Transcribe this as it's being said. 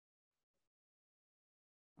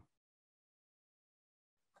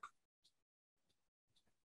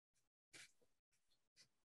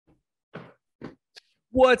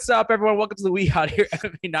What's up, everyone? Welcome to the We Out Here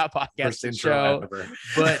MMA Not Podcast show,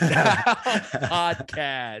 but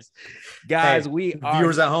podcast. Guys, hey, we are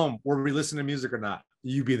viewers at home. Were we listening to music or not?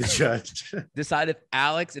 You be the judge. decide if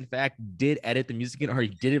Alex, in fact, did edit the music in or he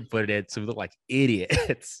didn't put it in, so we look like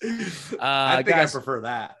idiots. I think guys, I prefer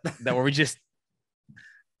that. That were we just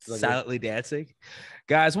silently dancing.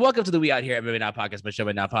 Guys, welcome to the We Out Here MMA Not Podcast, but show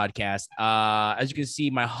but not podcast. As you can see,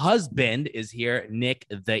 my husband is here, Nick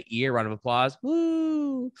the Ear. Round of applause.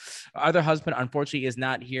 Woo! Our other husband, unfortunately, is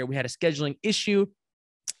not here. We had a scheduling issue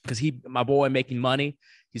because my boy, making money.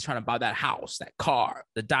 He's trying to buy that house, that car,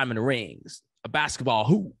 the diamond rings, a basketball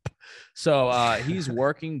hoop. So he's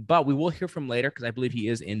working, but we will hear from later because I believe he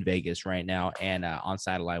is in Vegas right now and on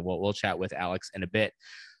satellite. We'll chat with Alex in a bit.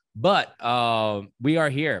 But we are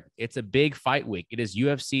here. It's a big fight week. It is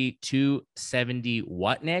UFC 270.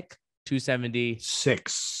 What, Nick?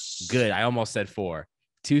 276. Good. I almost said 4.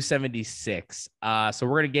 276. So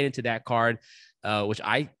we're gonna get into that card, which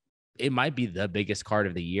it might be the biggest card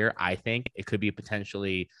of the year. I think it could be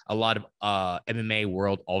potentially a lot of MMA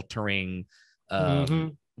world altering.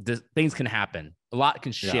 Things can happen. A lot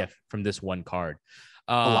can shift from this one card.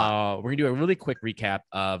 We're gonna do a really quick recap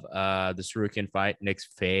of the Sorokin fight, Nick's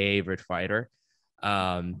favorite fighter,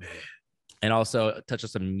 and also touch on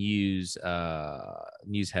some news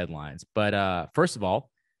headlines. But first of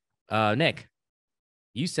all, Nick,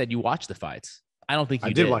 you said you watched the fights. I don't think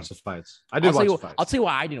you did. I did watch the fights. I did watch the fights. I'll tell you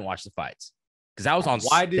why I didn't watch the fights, because I was on why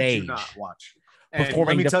stage. Why did you not watch?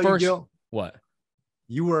 Performing the first. Gil, what?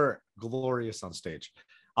 You were glorious on stage.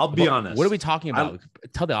 I'll be honest. What are we talking about?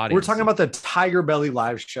 Tell the audience. We're talking about the TigerBelly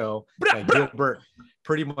live show that Gilbert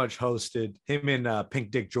pretty much hosted, him and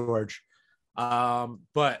Pink Dick George.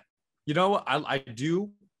 But you know what? I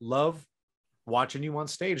do love watching you on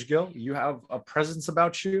stage, Gil. You have a presence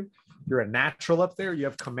about you. You're a natural up there. You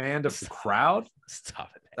have command of the crowd. Stop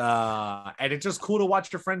it. And it's just cool to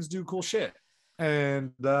watch your friends do cool shit.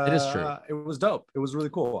 And it is true. It was dope. It was really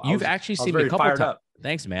cool. You've actually seen me a couple times.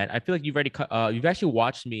 Thanks, man. I feel like you've actually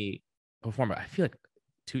watched me perform. I feel like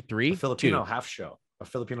 2, 3. A Filipino half show, a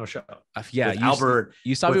Filipino show. Yeah, with Albert.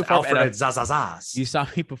 You saw me perform at Zazazaz. You saw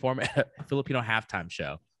me perform at a Filipino halftime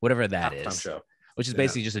show, whatever that is, which is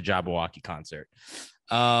basically just a Jabberwocky concert.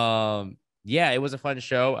 Yeah, it was a fun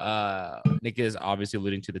show. Nick is obviously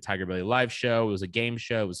alluding to the TigerBelly live show. It was a game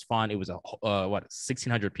show. It was fun. It was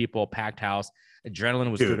 1,600 people, packed house. Adrenaline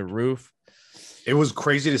was through the roof. It was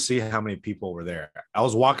crazy to see how many people were there. I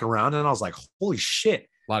was walking around and I was like, holy shit.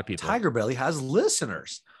 A lot of people. TigerBelly has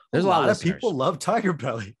listeners. There's a lot of people love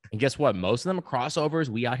TigerBelly. And guess what? Most of them are crossovers.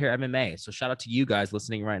 We Out Here MMA. So shout out to you guys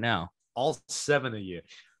listening right now. All 7 of you.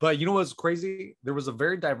 But you know what's crazy? There was a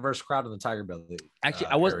very diverse crowd in the TigerBelly. Actually,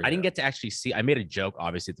 I didn't get to actually see. I made a joke,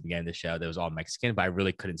 obviously, at the beginning of the show that was all Mexican, but I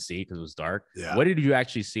really couldn't see because it was dark. Yeah. What did you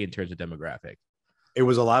actually see in terms of demographic? It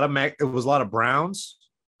was a lot of browns,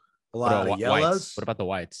 a lot of yellows. Whites? What about the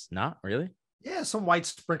whites? Not really. Yeah, some whites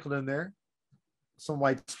sprinkled in there.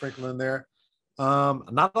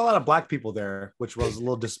 Not a lot of black people there, which was a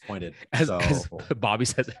little disappointed. As Bobby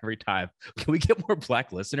says every time, can we get more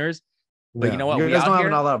black listeners? But yeah. You know what? You guys don't have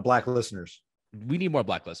a lot of black listeners. We need more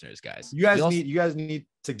black listeners, guys. You guys need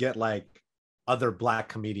to get like other black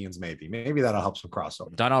comedians. Maybe that'll help some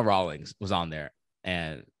crossover. Dunn Rawlings was on there,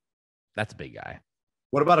 and that's a big guy.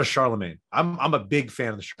 What about a Charlemagne? I'm a big fan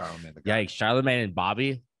of the Charlemagne. Yeah, Charlemagne and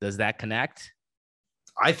Bobby. Does that connect?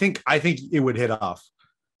 I think it would hit off.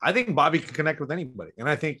 I think Bobby can connect with anybody, and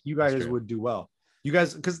I think you guys would do well. You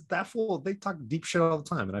guys, because that fool, they talk deep shit all the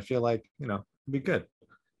time, and I feel like it'd be good.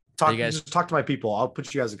 Just talk to my people. I'll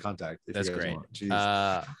put you guys in contact. That's great.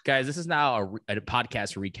 Guys, this is now a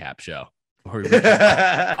podcast recap show where we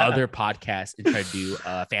recap other podcasts and try to do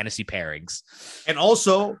fantasy pairings. And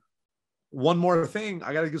also, one more thing,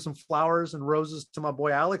 I got to give some flowers and roses to my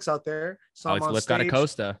boy Alex out there. Alec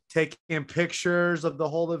Acosta taking pictures of the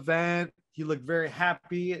whole event. He looked very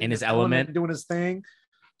happy in his element, doing his thing.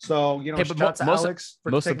 So shout out to Alex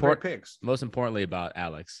for taking great pics. Most importantly about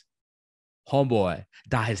Alex. Homeboy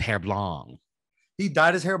dyed his hair blonde. He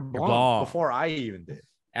dyed his hair blonde before I even did.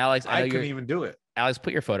 Alex, I couldn't even do it. Alex,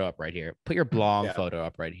 put your photo up right here. Put your blonde photo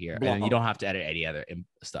up right here. And you don't have to edit any other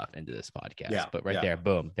stuff into this podcast. Yeah, but there,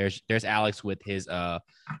 boom. There's Alex with his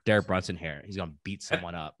Derek Brunson hair. He's gonna beat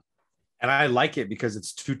someone up. And I like it because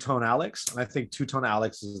it's two-tone Alex. And I think two-tone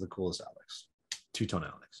Alex is the coolest Alex. Two-tone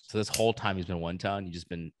Alex. So this whole time he's been one-tone. You just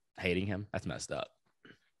been hating him. That's messed up.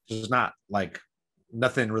 Just not like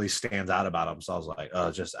nothing really stands out about him. So I was like,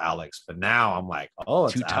 oh, just Alex. But now I'm like, oh,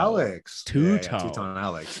 it's two-tone. Alex. Two-tone. Yeah, two-tone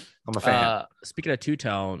Alex. I'm a fan. Speaking of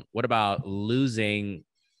two-tone, what about losing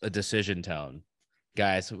a decision tone?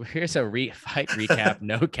 Guys, here's a fight recap,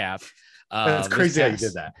 no cap. That's crazy how you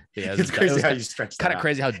did that. Yeah, it's crazy how you stretched that. Kind of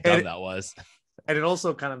crazy how dumb that was. And it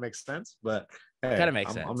also kind of makes sense, but hey, kind of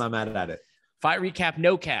makes sense. I'm not mad at it. Fight recap,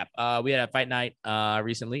 no cap. We had a fight night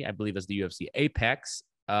recently. I believe it's the UFC Apex.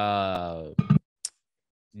 Gil,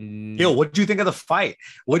 what do you think of the fight?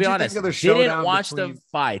 What do you think of the showdown? Didn't watch the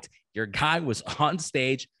fight. Your guy was on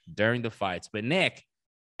stage during the fights, but Nick,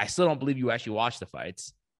 I still don't believe you actually watched the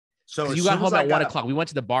fights. So you got home at 1 o'clock. We went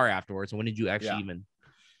to the bar afterwards. And when did you actually even?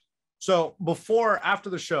 So after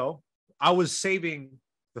the show, I was saving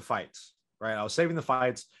the fights, right? I was saving the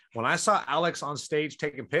fights. When I saw Alex on stage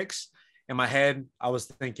taking pics, in my head, I was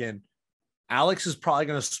thinking, Alex is probably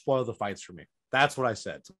going to spoil the fights for me. That's what I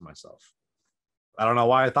said to myself. I don't know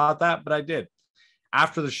why I thought that, but I did.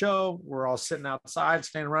 After the show, we're all sitting outside,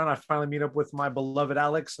 standing around. I finally meet up with my beloved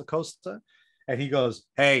Alec Acosta. And he goes,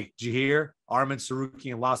 "Hey, did you hear? Arman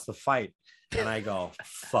Tsarukyan lost the fight." And I go,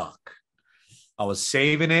 fuck. I was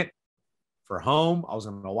saving it for home. I was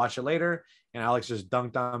going to watch it later. And Alex just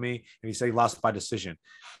dunked on me. And he said he lost by decision.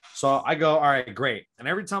 So I go, all right, great. And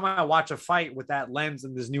every time I watch a fight with that lens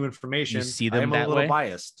and this new information, you see them I'm a little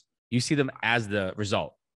biased. You see them as the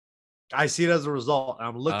result. I see it as a result. And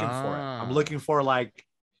I'm looking for it. I'm looking for, like,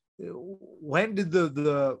 when did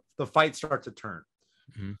the fight start to turn?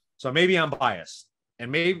 Mm-hmm. So maybe I'm biased.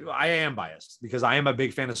 And maybe I am biased because I am a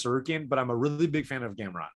big fan of Tsarukyan, but I'm a really big fan of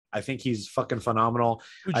Gamrot. I think he's fucking phenomenal.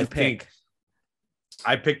 Who'd you pick?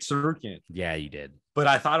 I picked Tsarukyan. Yeah, you did. But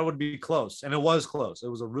I thought it would be close. And it was close. It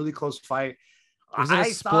was a really close fight. Was it a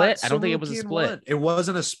split? I don't think it was a split. Won. It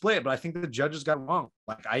wasn't a split, but I think the judges got it wrong.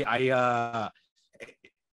 Like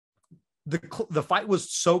the fight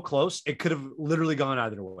was so close, it could have literally gone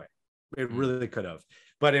either way. It really could have.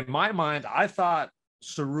 But in my mind, I thought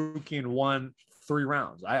Tsarukyan won 3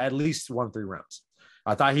 rounds. I at least won 3 rounds.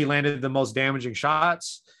 I thought he landed the most damaging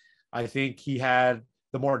shots. I think he had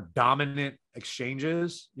the more dominant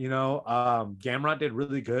exchanges. Gamrot did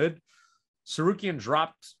really good. Tsarukyan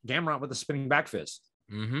dropped Gamrot with a spinning back fist.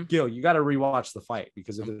 Mm-hmm. Gil, you got to rewatch the fight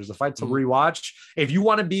because if there's a fight to rewatch, if you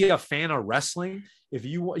want to be a fan of wrestling, if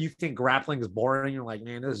you think grappling is boring, you're like,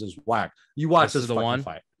 man, this is whack. You watch this fucking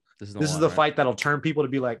fight. This is the fight that'll turn people to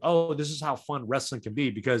be like, oh, this is how fun wrestling can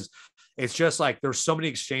be, because it's just like there's so many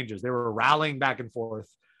exchanges. They were rallying back and forth.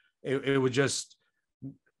 It would just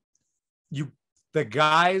the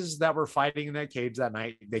guys that were fighting in that cage that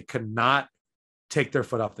night, they could not take their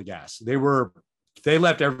foot off the gas. They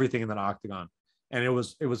left everything in that octagon, and it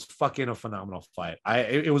was fucking a phenomenal fight.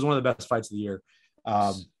 It was one of the best fights of the year.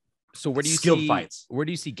 So where do you see fights? Where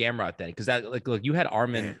do you see Gamrot then? Because that look, you had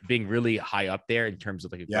Arman being really high up there in terms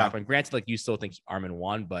of grappling. Granted, like you still think Arman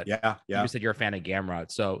won, but you said you're a fan of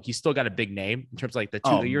Gamrot, so he's still got a big name in terms of like the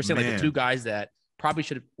two. You're saying like the two guys that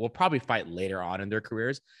will probably fight later on in their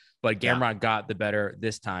careers, but Gamrot got the better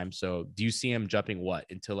this time. So do you see him jumping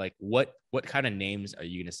into like what kind of names are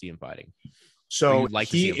you going to see him fighting? So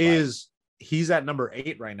he's at number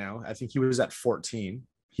 8 right now. I think he was at 14.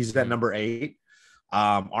 He's at number 8.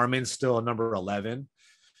 Arman's still at number 11.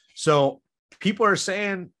 So people are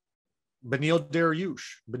saying Beneil Dariush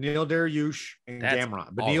and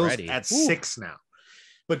Gamrot. Benil's at 6 now.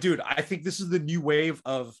 But dude, I think this is the new wave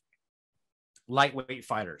of lightweight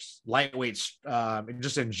fighters, lightweights,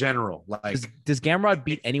 just in general. Like, does Gamrot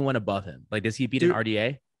beat anyone above him? Like, does he beat an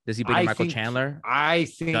RDA? Does he beat Michael Chandler? I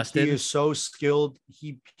think Dustin? He is so skilled.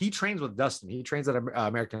 He trains with Dustin. He trains at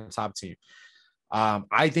American Top Team.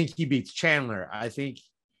 I think he beats Chandler. I think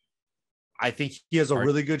he has a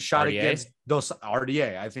really good shot against those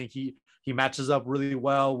RDA. I think he matches up really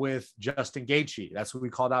well with Justin Gaethje. That's what we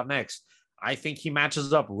called out next. I think he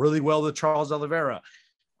matches up really well with Charles Oliveira.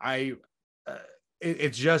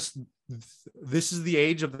 It's just, this is the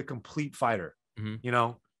age of the complete fighter,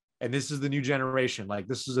 and this is the new generation. Like,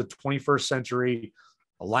 this is a 21st century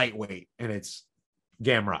lightweight, and it's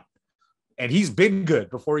Gamrot. And he's been good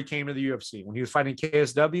before he came to the UFC. When he was fighting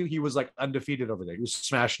KSW, he was like undefeated over there. He was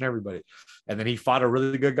smashing everybody. And then he fought a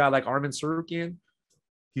really good guy like Arman Tsarukyan.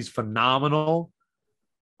 He's phenomenal.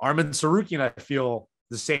 Arman Tsarukyan, I feel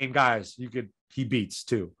the same guys he beats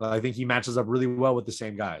too. I think he matches up really well with the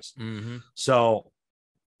same guys. Mm-hmm. So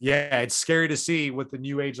yeah, it's scary to see what the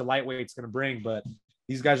new age of lightweight's going to bring, but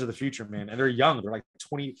these guys are the future, man. And they're young. They're like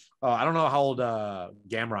 20. I don't know how old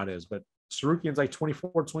Gamrot is, but Tsarukyan's like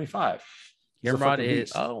 24, 25.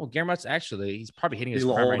 Gamrot's actually, he's probably hitting his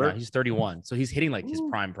prime right now. He's 31. So he's hitting like his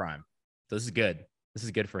prime. So this is good. This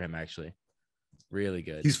is good for him, actually. Really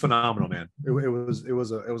good. He's phenomenal, man. It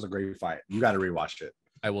was a great fight. You got to rewatch it.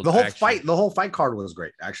 I will. The whole fight card was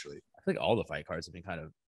great, actually. I think all the fight cards have been kind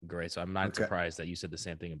of Great. So I'm not surprised that you said the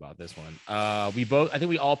same thing about this one. I think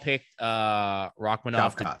we all picked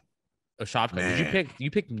Rachmanov. Shavkat.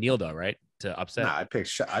 You picked Neil though, right? To upset. Nah, I picked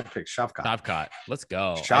Shavkat. Shavkat. Let's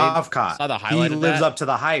go. Shavkat. Saw the highlight. He lives up to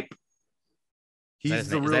the hype. He's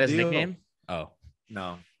the real deal. Is that his nickname? Oh.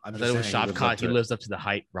 No. I thought it was Shavkat. He lives up to the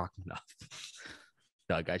hype. Rachmanov.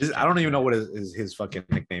 I don't even know what his fucking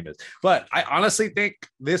nickname is. But I honestly think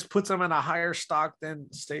this puts him in a higher stock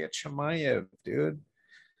than Stay at Chimaev, dude.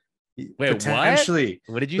 Wait, potentially,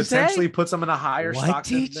 what did you say? Potentially puts him in a higher stock. What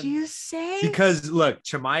did you say? Because look,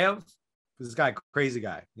 Chimaev, this guy, crazy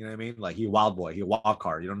guy. You know what I mean? Like he wild boy, he walk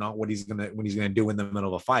hard. You don't know what he's gonna do in the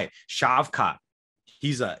middle of a fight. Shavkat,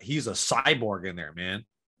 he's a cyborg in there, man.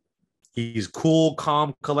 He's cool,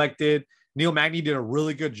 calm, collected. Neil Magny did a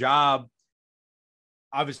really good job.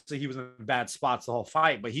 Obviously, he was in bad spots the whole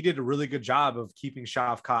fight, but he did a really good job of keeping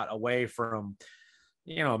Shavkat away from,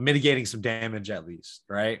 mitigating some damage at least,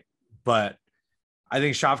 right? But I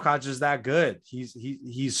think Shavkat is that good.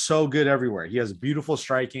 He's so good everywhere. He has beautiful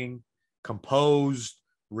striking, composed,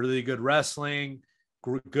 really good wrestling,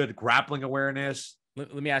 good grappling awareness.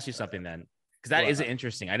 Let me ask you something then, because that is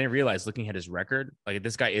interesting. I didn't realize looking at his record, like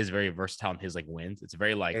this guy is very versatile in his like wins. It's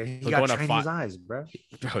very like he got Chinese eyes, bro.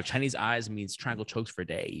 Chinese eyes means triangle chokes for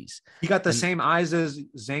days. He got the same eyes as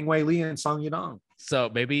Zhang Weili and Song Yadong. So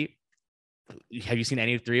maybe have you seen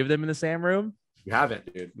any three of them in the same room? You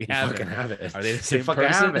haven't, dude. We haven't. Have it. Are they the same fucking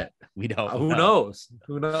person? Have it. We don't. Who knows?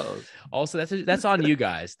 Who knows? Also, that's on you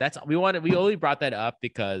guys. We only brought that up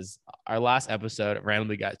because our last episode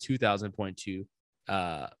randomly got 2,000.2.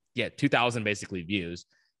 2,000 basically views,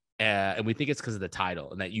 and we think it's because of the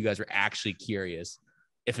title, and that you guys were actually curious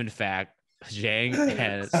if in fact Zhang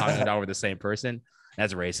and Song Yadong were the same person.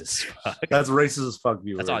 That's racist. That's racist as fuck,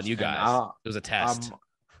 viewers. That's on you guys. It was a test.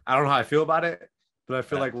 I don't know how I feel about it, but I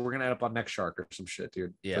feel like we're gonna end up on Next Shark or some shit,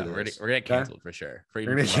 dude. Yeah, we're gonna get canceled for sure. We're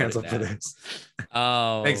gonna get canceled for this.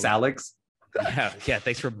 Thanks, Alex. Yeah.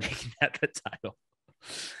 Thanks for making that the title.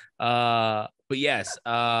 But yes,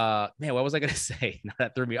 man, what was I gonna say?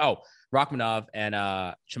 That threw me. Oh, Rachmanov and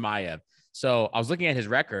Chimaev. So I was looking at his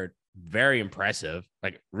record, very impressive.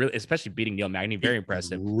 Like really, especially beating Neil Magny, very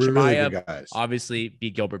impressive. Really Chimaev obviously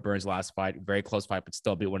beat Gilbert Burns last fight, very close fight, but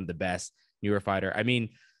still beat one of the best newer fighter. I mean,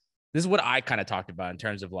 this is what I kind of talked about in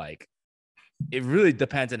terms of like, it really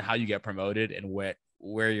depends on how you get promoted and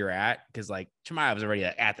where you're at, because like Chimaev is already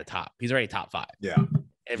at the top. He's already top 5. Yeah.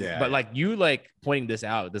 But like you pointing this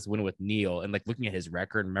out, this win with Neil, and like looking at his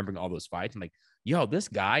record, remembering all those fights, and like, yo, this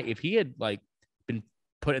guy, if he had like been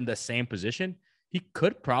put in the same position, he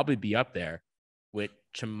could probably be up there with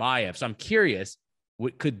Chimaev. So I'm curious,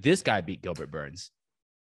 could this guy beat Gilbert Burns?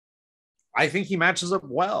 I think he matches up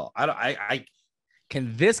well.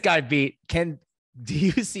 Can this guy beat? Do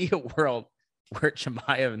you see a world where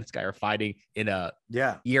Chimaev and this guy are fighting in a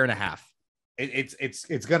year and a half?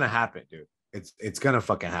 It's gonna happen, dude. It's gonna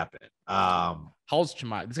fucking happen. How old's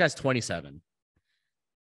Chimaev? This guy's 27.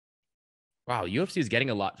 Wow, UFC is getting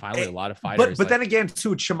a lot of fighters. But then again,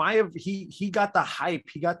 too, Chimaev, he got the hype,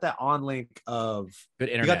 he got that on-link of good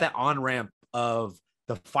internet. He got that on-ramp of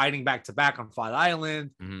the fighting back to back on Fight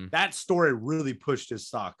Island. Mm-hmm. That story really pushed his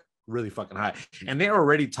stock really fucking high. And they're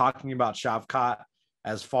already talking about Shavkat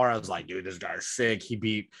as far as like, dude, this guy's sick. He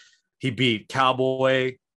beat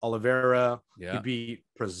Cowboy Oliveira. Yeah. He beat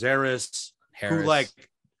Prazeres. Harris.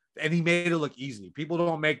 Who and he made it look easy. People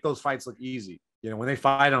don't make those fights look easy. When they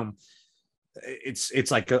fight him,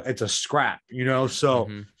 it's like it's a scrap, So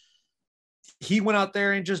he went out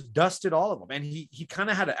there and just dusted all of them, and he kind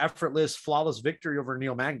of had an effortless, flawless victory over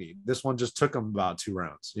Neil Magny. This one just took him about 2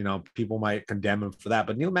 rounds. People might condemn him for that,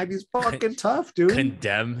 but Neil Magny's fucking tough, dude.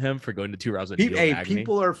 Condemn him for going to 2 rounds with Neil Magny?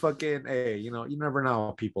 People are fucking. You never know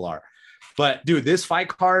how people are. But dude, this fight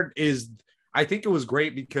card I think it was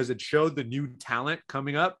great because it showed the new talent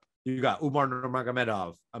coming up. You got Umar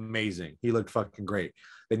Nurmagomedov, amazing. He looked fucking great.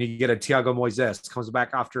 Then you get a Thiago Moises, comes back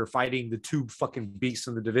after fighting the 2 fucking beasts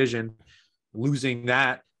in the division, losing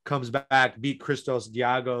that, comes back, beat Christos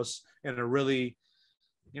Giagos in a really,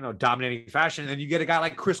 dominating fashion. And then you get a guy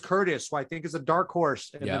like Chris Curtis, who I think is a dark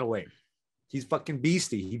horse in middleweight. He's fucking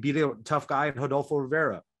beastie. He beat a tough guy in Rodolfo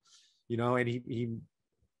Rivera, and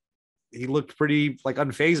he looked pretty like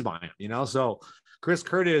unfazed by him, So Chris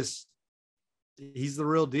Curtis, he's the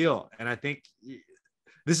real deal. And I think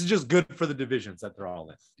this is just good for the divisions that they're all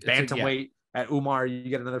in. Bantamweight at Umar, you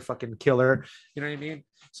get another fucking killer. You know what I mean?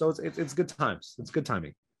 So it's good times. It's good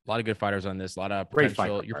timing. A lot of good fighters on this. A lot of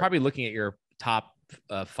potential. You're probably looking at your top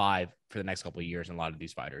 5 for the next couple of years, and a lot of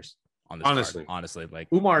these fighters on this. Honestly, like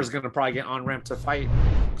Umar is going to probably get on ramp to fight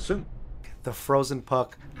soon. the frozen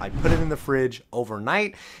puck. I put it in the fridge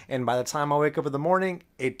overnight, and by the time I wake up in the morning,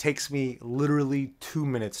 it takes me literally 2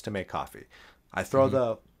 minutes to make coffee. I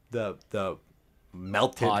throw the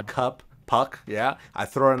melted puck. Yeah. I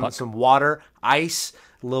throw in some water, ice,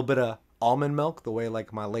 a little bit of almond milk, the way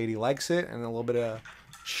like my lady likes it, and a little bit of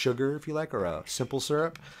sugar if you like, or a simple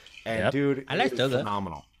syrup. And dude, I like it's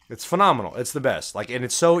phenomenal. It's phenomenal. It's the best. Like, and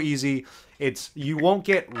it's so easy. You won't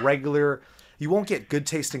get good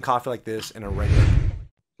tasting coffee like this in a regular,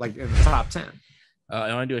 like in the top 10.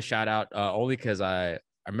 I want to do a shout out only because I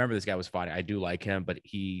remember this guy was funny. I do like him, but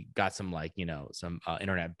he got some some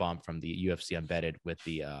internet bump from the UFC embedded with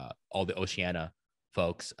the all the Oceania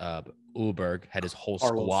folks. Ulberg had his whole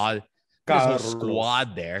squad.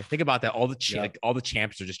 Squad there. Think about that. All the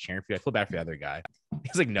champs are just cheering for you. I feel bad for the other guy.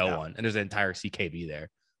 He's like one, and there's an entire CKB there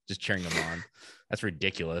just cheering him on. That's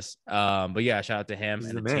ridiculous. But yeah, shout out to him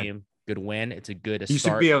and the team. Good win. It's a good. He used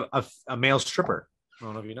to be a male stripper. I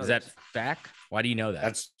don't know if you know. Is that fact? Why do you know that?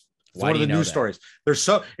 That's one of the news stories. There's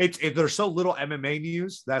so little MMA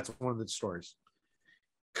news. That's one of the stories.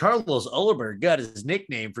 Carlos Ulberg got his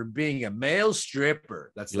nickname for being a male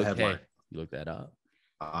stripper. That's the headline. You looked that up.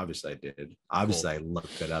 Obviously, I did. Obviously, I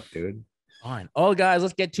looked it up, dude. Fine. All guys,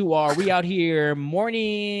 let's get to our We Out Here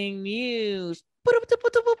morning news.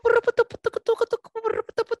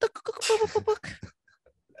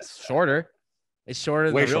 It's shorter. It's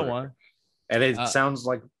shorter than the real one. And it sounds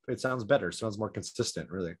better. It sounds more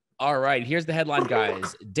consistent, really. All right. Here's the headline,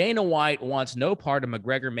 guys. Dana White wants no part of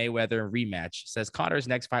McGregor-Mayweather rematch. Says Connor's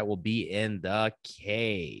next fight will be in the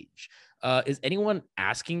cage. Is anyone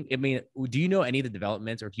asking? I mean, do you know any of the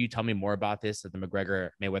developments, or can you tell me more about this at the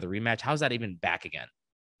McGregor-Mayweather rematch? How's that even back again?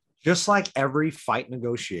 Just like every fight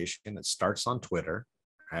negotiation that starts on Twitter,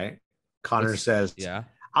 right? Connor says,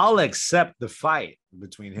 I'll accept the fight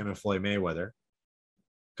between him and Floyd Mayweather.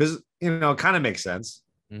 Because, it kind of makes sense.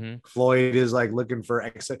 Mm-hmm. Floyd is like looking for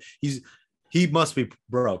he must be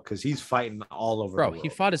broke because he's fighting all over the world. He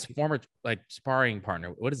fought his former sparring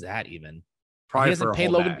partner. What is that even? Probably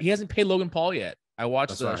he hasn't paid Logan Paul yet. I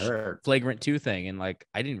watched the Flagrant 2 thing, and I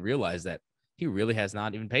didn't realize that he really has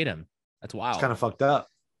not even paid him. That's wild. It's kind of fucked up.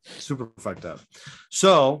 Super fucked up.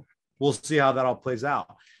 So we'll see how that all plays out.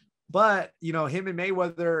 But him and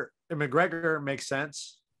Mayweather and McGregor makes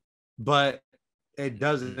sense, but it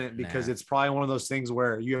doesn't because it's probably one of those things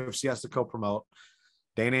where UFC has to co-promote.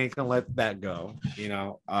 Dana ain't gonna let that go,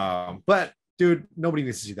 But dude, nobody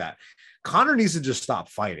needs to see that. Conor needs to just stop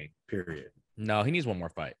fighting. Period. No, he needs one more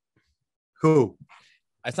fight. Who?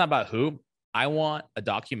 It's not about who. I want a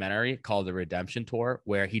documentary called The Redemption Tour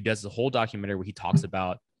where he does the whole documentary where he talks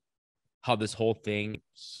about how this whole thing,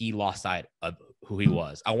 he lost sight of who he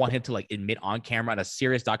was. I want him to admit on camera in a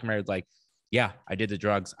serious documentary, yeah, I did the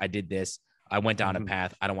drugs. I did this. I went down a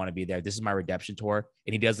path. I don't want to be there. This is my redemption tour.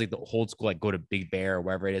 And he does the old school, go to Big Bear or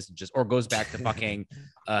wherever it is, or goes back to fucking,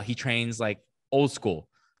 he trains old school.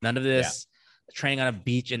 None of this training on a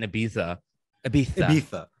beach in Ibiza. With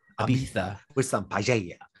some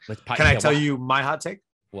paella. Can I tell you my hot take?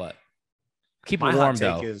 What? Keep it warm,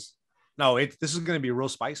 though. This is going to be real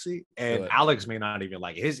spicy, and Alex may not even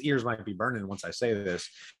like it. His ears might be burning once I say this,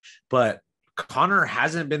 but Conor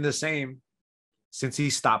hasn't been the same since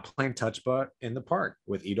he stopped playing touch butt in the park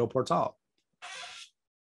with Ido Portal.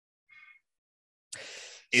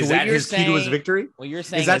 Is that his key to his victory? What you're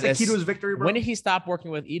saying is that the key to his victory, bro? When did he stop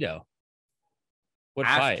working with Ido? What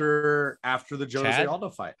after the Jose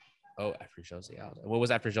Aldo fight. Oh, after Jose Aldo. What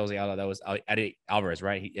was after Jose Aldo? That was Eddie Alvarez,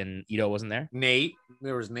 right? And Ido wasn't there?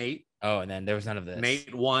 There was Nate. Oh, and then there was none of this.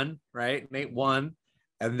 Nate won, right? Nate won.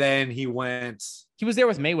 And then he went. He was there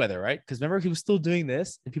with Mayweather, right? Because remember, he was still doing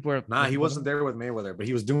this. And people were. Nah, he wasn't there with Mayweather, but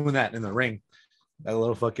he was doing that in the ring. That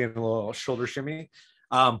little shoulder shimmy.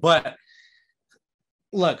 But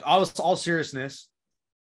look, all seriousness,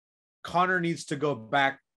 Conor needs to go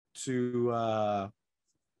back to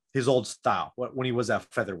his old style when he was at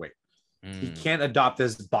featherweight. He can't adopt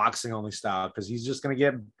this boxing only style because he's just going to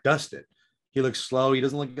get dusted. He looks slow. He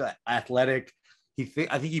doesn't look athletic. I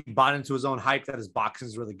think he bought into his own hype that his boxing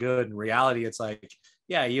is really good. In reality, it's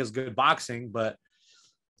he has good boxing, but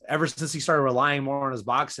ever since he started relying more on his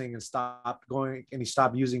boxing and he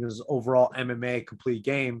stopped using his overall MMA complete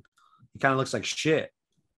game, he kind of looks like shit.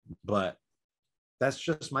 But that's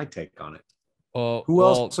just my take on it. Who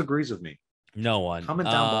else agrees with me? No one. Comment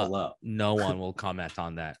down below. No one will comment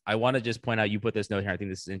on that. I want to just point out, you put this note here. I think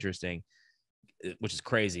this is interesting, which is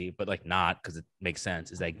crazy, but not because it makes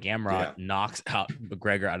sense. Is that Gamrot knocks out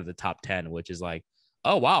McGregor out of the top 10, which is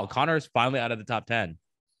oh wow, Conor's finally out of the top 10.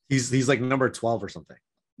 He's number 12 or something.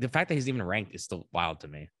 The fact that he's even ranked is still wild to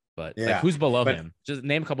me. But Yeah, like, who's below but him? Just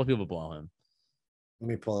name a couple of people below him. let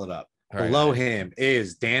me pull it up. All Below right. him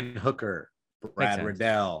is Dan Hooker, Brad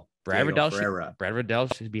Riddell, Diego Ferreira. Brad Riddell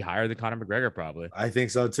should be higher than Conor McGregor, probably. I think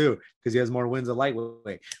so too, because he has more wins at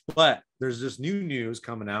lightweight. But there's this new news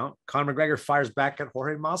coming out. Conor McGregor fires back at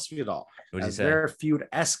Jorge Masvidal as their feud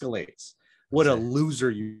escalates. What a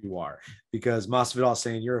loser you are, because Masvidal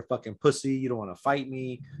saying you're a fucking pussy. You don't want to fight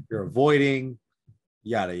me. You're avoiding.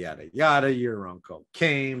 Yada yada yada. You're on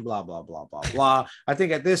cocaine. Blah blah blah blah blah. I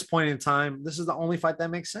think at this point in time, this is the only fight that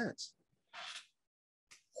makes sense.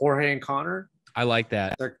 Jorge and Conor. I like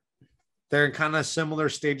that. They're in kind of similar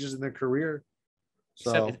stages in their career.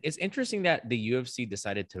 So it's interesting that the UFC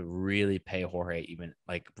decided to really pay Jorge even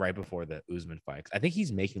like right before the Usman fight. I think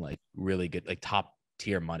he's making like really good, like top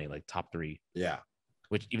tier money, like top 3. Yeah.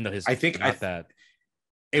 Which even though that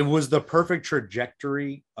it was the perfect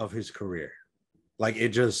trajectory of his career. Like it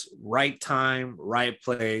just right time, right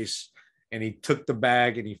place. And he took the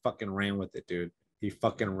bag and he fucking ran with it, dude. He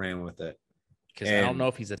fucking ran with it. Because I don't know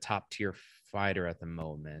if he's a top tier fighter at the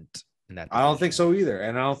moment. I don't think so either.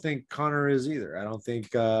 And I don't think Conor is either. I don't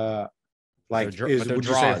think would you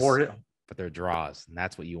say Jorge? But they're draws, and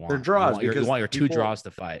that's what you want. They're draws you want your 2 draws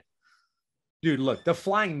to fight. Dude, look, the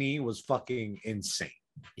flying knee was fucking insane.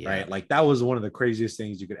 Yeah. Right? Like that was one of the craziest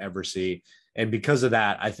things you could ever see. And because of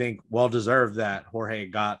that, I think well deserved that Jorge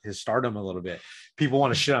got his stardom a little bit. People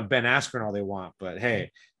want to shit on Ben Askren all they want, but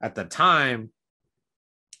hey, at the time,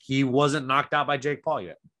 he wasn't knocked out by Jake Paul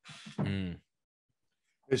yet.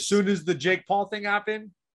 As soon as the Jake Paul thing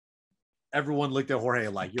happened, everyone looked at Jorge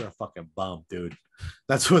like, "You're a fucking bum, dude."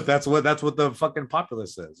 That's what the fucking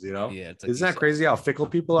populace says, you know? Yeah, it's like, isn't that crazy how fickle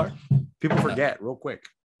people are? People forget real quick.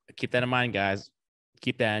 Keep that in mind, guys.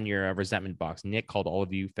 Keep that in your resentment box. Nick called all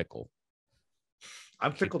of you fickle.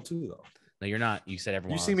 I'm fickle too, though. No, you're not. You said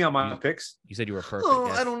everyone. You see me on my picks? You said you were perfect. Oh,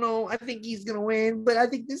 yes. I don't know. I think he's gonna win, but I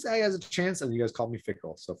think this guy has a chance. And you guys called me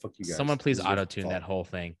fickle, so fuck you guys. Someone please auto-tune that whole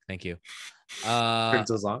thing. Thank you. The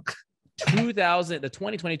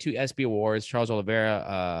 2022 ESPY Awards. Charles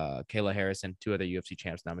Oliveira, Kayla Harrison, 2 other UFC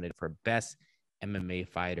champs nominated for Best MMA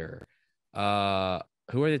Fighter. Who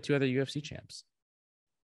are the 2 other UFC champs?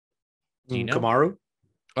 Do you know? Kamaru.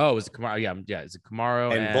 Oh, is it Kamaru? Yeah. Is it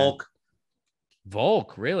Kamaru and Volk?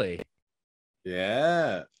 Volk, really?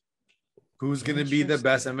 Yeah. Who's gonna be the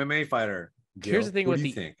best MMA fighter? Gil? Here's the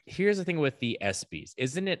thing with the ESPYs.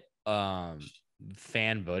 Isn't it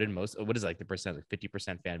fan voted most? What is it, like the percent? Like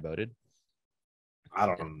 50% fan voted? I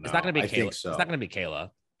don't know. It's not gonna be I Kayla. think so. It's not gonna be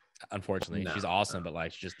Kayla. Unfortunately, she's awesome, but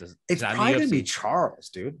like she just doesn't. It's probably gonna be Charles,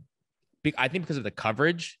 dude. I think because of the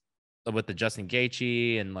coverage with the Justin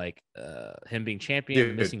Gaethje and like him being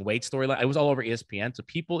champion, missing weight storyline. It was all over ESPN. So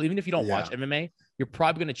people, even if you don't watch MMA, you're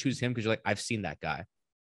probably going to choose him because you're like, I've seen that guy.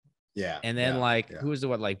 Yeah. And then who is the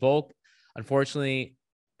what? Like Volk, unfortunately,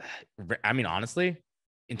 I mean, honestly,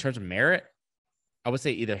 in terms of merit, I would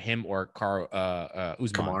say either him or Usman.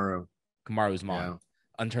 Kamaru Usman. Yeah.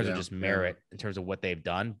 In terms of just merit, in terms of what they've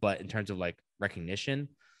done, but in terms of like recognition,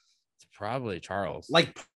 it's probably Charles.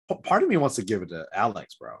 Like part of me wants to give it to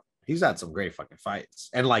Alex, bro. He's had some great fucking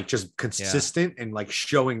fights and like just consistent and like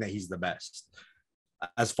showing that he's the best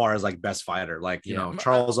as far as like best fighter. Like, you know,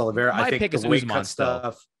 Charles Oliveira, I think the weight cut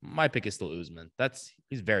stuff. My pick is still Usman.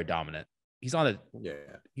 He's very dominant. He's on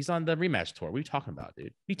he's on the rematch tour. What are you talking about, dude?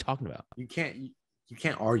 What are you talking about? You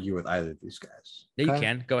can't argue with either of these guys. Yeah, you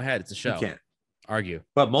can. Go ahead. It's a show. You can't argue.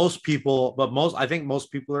 I think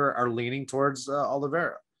most people are leaning towards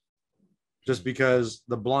Oliveira just because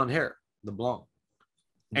the blonde hair, the blonde.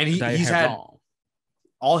 And he's had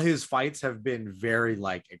all his fights have been very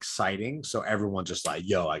like exciting. So everyone's just like,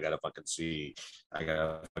 yo, I gotta fucking see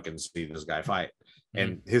this guy fight.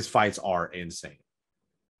 And his fights are insane.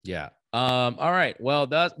 Yeah. All right. Well,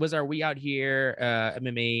 that was our We Out Here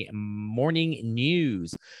MMA morning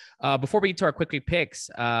news. Before we get to our quick picks,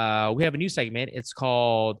 we have a new segment. It's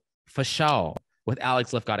called Fashal with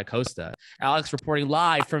Alex Acosta. Alex reporting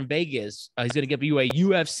live from Vegas. He's going to give you a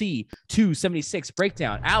UFC 276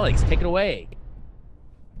 breakdown. Alex, take it away.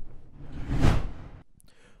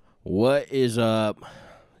 What is up?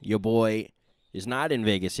 Your boy is not in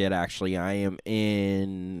Vegas yet, actually. I am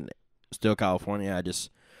in still California. I just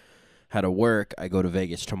had to work. I go to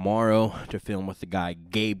Vegas tomorrow to film with the guy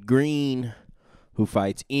Gabe Green, who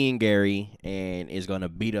fights Ian Gary and is going to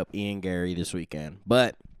beat up Ian Gary this weekend.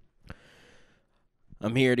 But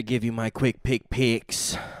I'm here to give you my quick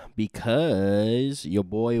picks because your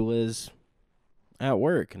boy was at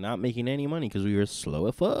work not making any money because we were slow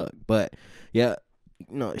as fuck. But, yeah,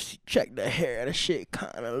 you know, check the hair. The shit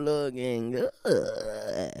kind of looking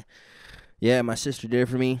good. Yeah, my sister did it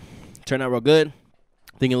for me. Turned out real good.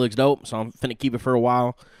 think it looks dope, so I'm finna keep it for a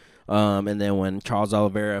while. And then when Charles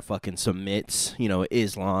Oliveira fucking submits,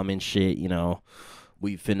 Islam and shit,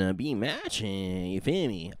 we finna be matching. You feel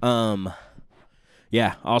me?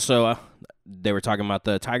 Yeah. Also, they were talking about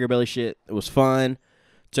the TigerBelly shit. It was fun.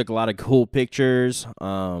 Took a lot of cool pictures.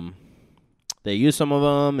 They used some of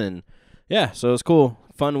them, and yeah, so it was cool.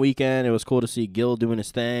 Fun weekend. It was cool to see Gil doing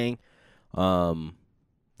his thing.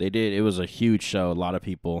 They did. It was a huge show. A lot of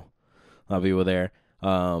people there.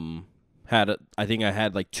 I think I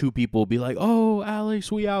had like 2 people be like, "Oh,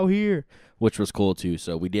 Alex, we out here," which was cool too.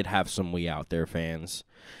 So we did have some we out there fans,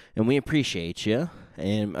 and we appreciate you.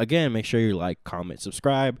 And again, make sure you like, comment,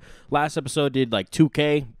 subscribe. Last episode did like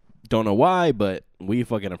 2K. Don't know why, but we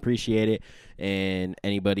fucking appreciate it. And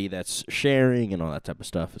anybody that's sharing and all that type of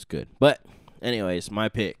stuff is good. But anyways, my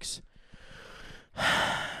picks.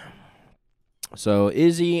 So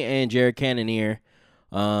Izzy and Jared Cannonier.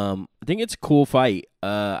 I think it's a cool fight.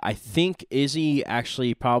 I think Izzy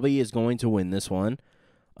actually probably is going to win this one.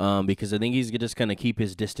 Because I think he's just going to keep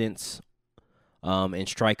his distance and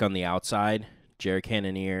strike on the outside. Jared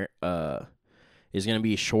Cannonier is going to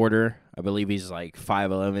be shorter. I believe he's like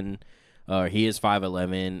 5'11". He is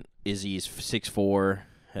 5'11". Izzy's 6'4",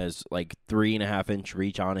 has like 3.5-inch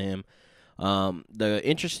reach on him. The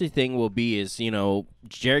interesting thing will be is,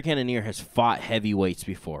 Jared Cannonier has fought heavyweights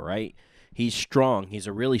before, right? He's strong. He's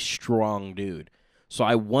a really strong dude. So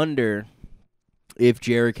I wonder if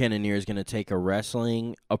Jared Cannonier is going to take a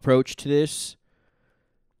wrestling approach to this.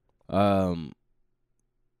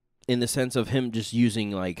 In the sense of him just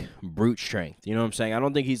using, like, brute strength. You know what I'm saying? I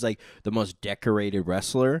don't think he's, like, the most decorated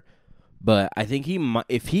wrestler. But I think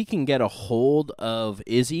if he can get a hold of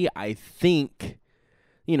Izzy, I think,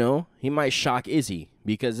 he might shock Izzy.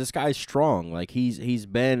 Because this guy's strong. Like, he's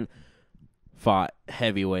been fought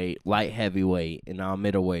heavyweight, light heavyweight, and now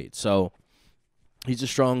middleweight. So, he's a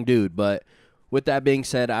strong dude. But with that being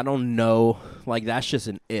said, I don't know. Like, that's just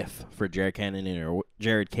an if for Jared Cannonier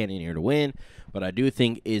to win. But I do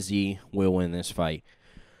think Izzy will win this fight.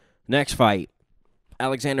 Next fight,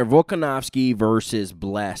 Alexander Volkanovski versus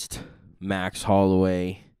Blessed Max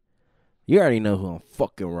Holloway. You already know who I'm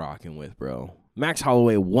fucking rocking with, bro. Max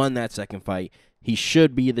Holloway won that second fight. He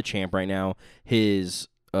should be the champ right now. His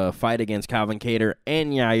fight against Calvin Kattar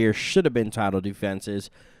and Yair should have been title defenses,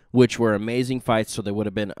 which were amazing fights, so they would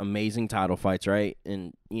have been amazing title fights, right?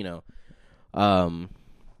 And,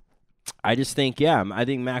 I just think, I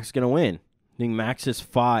think Max is going to win. I think Max has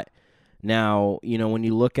fought. Now, when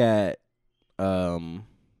you look at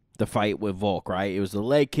the fight with Volk, right? It was the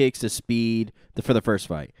leg kicks, the speed for the first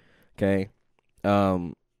fight, okay?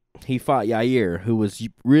 He fought Yair, who was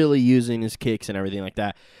really using his kicks and everything like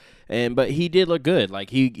that. But he did look good.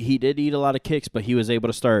 Like, he did eat a lot of kicks, but he was able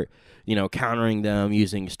to start, countering them,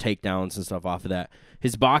 using his takedowns and stuff off of that.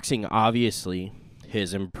 His boxing, obviously,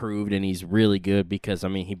 has improved, and he's really good because,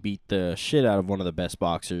 he beat the shit out of one of the best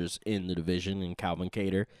boxers in the division in Calvin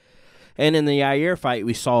Kattar. And in the Yair fight,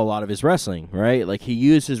 we saw a lot of his wrestling, right? Like, he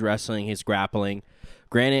used his wrestling, his grappling.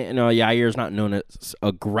 Granted, Yair's not known as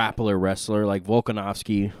a grappler wrestler like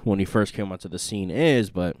Volkanovski when he first came onto the scene is,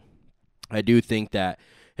 but I do think that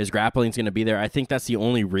his grappling's going to be there. I think that's the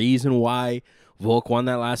only reason why Volk won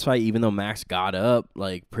that last fight, even though Max got up,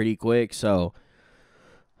 like, pretty quick. So,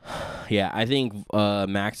 yeah, I think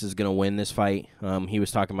Max is going to win this fight. He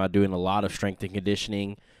was talking about doing a lot of strength and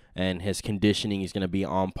conditioning, and his conditioning is going to be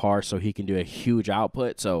on par so he can do a huge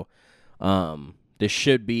output. So, this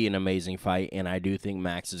should be an amazing fight, and I do think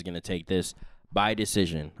Max is going to take this by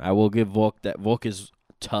decision. I will give Volk that. Volk is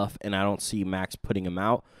tough, and I don't see Max putting him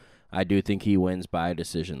out. I do think he wins by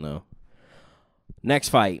decision, though. Next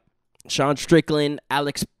fight, Sean Strickland,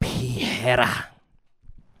 Alex Pereira.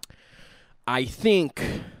 I think,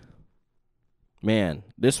 man,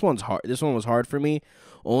 this one's hard. This one was hard for me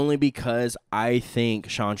only because I think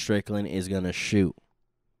Sean Strickland is going to shoot.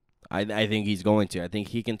 I think he's going to. I think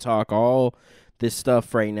he can talk all this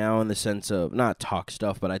stuff right now in the sense of, not talk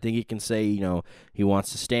stuff, but I think he can say, he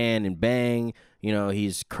wants to stand and bang.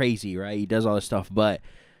 He's crazy, right? He does all this stuff, but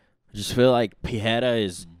I just feel like Pereira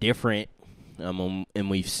is different, and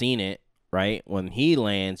we've seen it, right? When he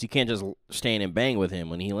lands, you can't just stand and bang with him.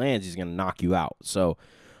 When he lands, he's going to knock you out. So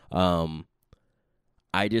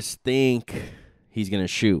I just think he's going to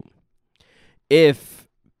shoot. If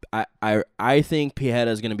I think Pereira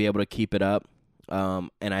is going to be able to keep it up, and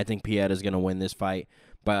I think Pereira is going to win this fight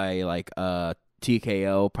by, like,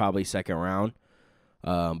 TKO, probably second round.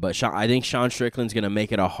 But I think Sean Strickland's going to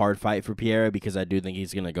make it a hard fight for Pereira because I do think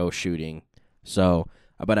he's going to go shooting. So,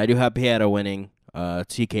 but I do have Pereira winning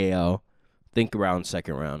TKO. Think around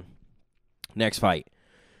second round. Next fight,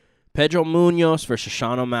 Pedro Munoz versus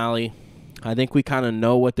Sean O'Malley. I think we kind of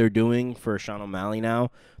know what they're doing for Sean O'Malley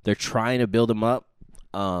now. They're trying to build him up.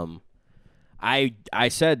 I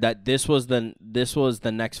said that this was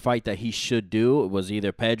the next fight that he should do. It was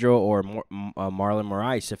either Pedro or Marlon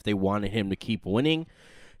Moraes if they wanted him to keep winning.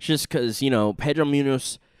 Just because, Pedro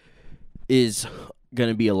Munoz is going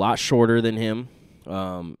to be a lot shorter than him.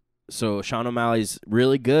 So Sean O'Malley's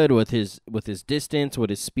really good with his distance, with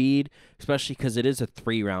his speed, especially because it is a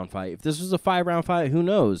 3-round fight. If this was a 5-round fight, who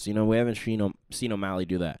knows? We haven't seen O'Malley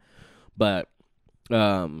do that. But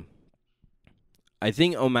I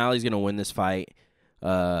think O'Malley's going to win this fight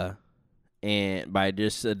and by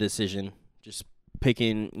just a decision, just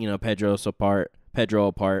picking, Pedro apart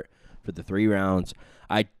for the 3 rounds.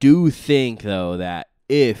 I do think, though, that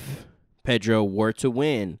if Pedro were to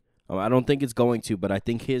win, I don't think it's going to, but I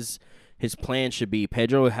think his plan should be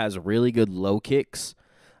Pedro has really good low kicks.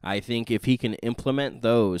 I think if he can implement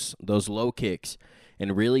those low kicks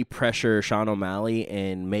and really pressure Sean O'Malley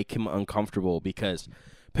and make him uncomfortable, because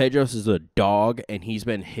Pedros is a dog, and he's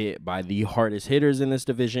been hit by the hardest hitters in this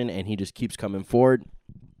division, and he just keeps coming forward.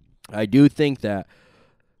 I do think that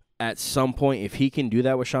at some point, if he can do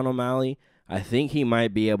that with Sean O'Malley, I think he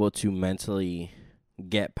might be able to mentally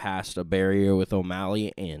get past a barrier with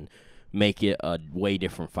O'Malley and make it a way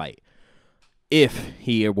different fight if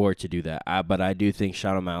he were to do that. But I do think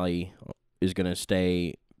Sean O'Malley is going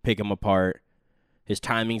to pick him apart. His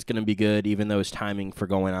timing's going to be good, even though his timing for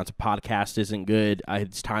going on to podcast isn't good.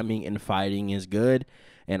 His timing in fighting is good,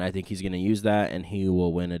 and I think he's going to use that, and he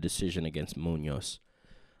will win a decision against Munoz.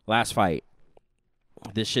 Last fight.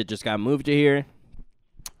 This shit just got moved to here.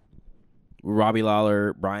 Robbie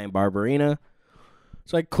Lawler, Brian Barberena.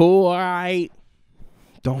 It's like, cool, all right.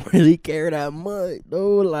 Don't really care that much,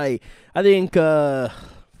 though. I think,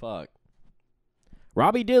 fuck.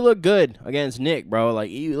 Robbie did look good against Nick, bro.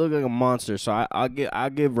 He looked like a monster, so I'll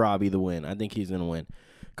give Robbie the win. I think he's going to win.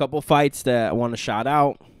 Couple fights that I want to shout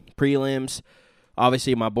out. Prelims.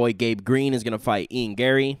 Obviously, my boy Gabe Green is going to fight Ian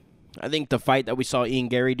Gary. I think the fight that we saw Ian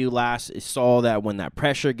Gary do last saw that when that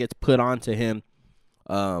pressure gets put onto him,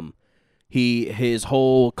 his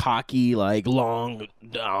whole cocky, long,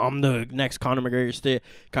 I'm the next Conor McGregor stick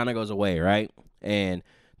kind of goes away, right? And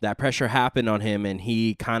that pressure happened on him, and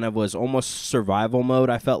he kind of was almost survival mode,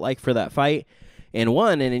 I felt like, for that fight, and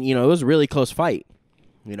won. And, it was a really close fight,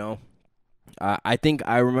 I think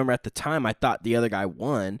I remember at the time I thought the other guy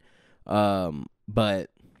won, but,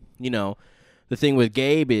 the thing with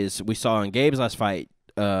Gabe is we saw in Gabe's last fight,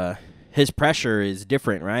 his pressure is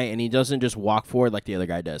different, right? And he doesn't just walk forward like the other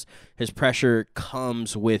guy does. His pressure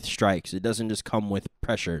comes with strikes. It doesn't just come with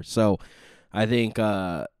pressure. So I think,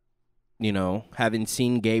 having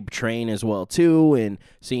seen Gabe train as well, too, and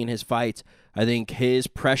seeing his fights, I think his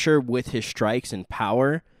pressure with his strikes and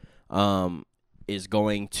power is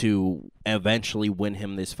going to eventually win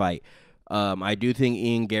him this fight. I do think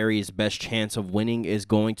Ian Gary's best chance of winning is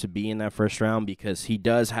going to be in that first round because he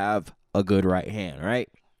does have a good right hand, right?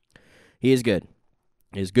 He is good.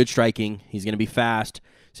 He has good striking. He's going to be fast.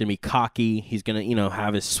 He's going to be cocky. He's going to,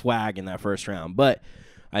 have his swag in that first round. But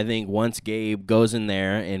I think once Gabe goes in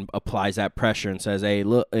there and applies that pressure and says, hey,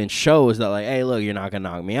 look, and shows that, hey, look, you're not going to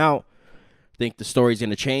knock me out, I think the story's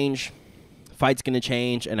going to change. The fight's going to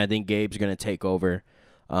change, and I think Gabe's going to take over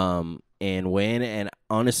and win. And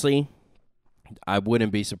honestly, I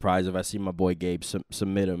wouldn't be surprised if I see my boy Gabe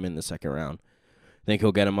submit him in the second round. I think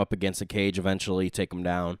he'll get him up against the cage eventually, take him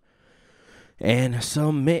down, and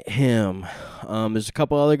submit him. There's a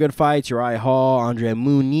couple other good fights. Uriah Hall, Andre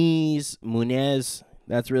Muniz.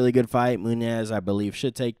 That's a really good fight. Muniz, I believe,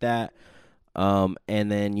 should take that. And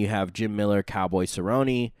then you have Jim Miller, Cowboy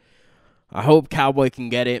Cerrone. I hope Cowboy can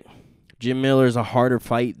get it. Jim Miller's a harder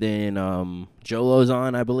fight than Joe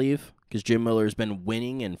Lozon, I believe, because Jim Miller's been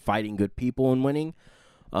winning and fighting good people and winning.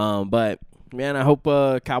 But, man, I hope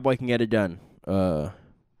Cowboy can get it done. But,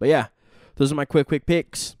 yeah, those are my quick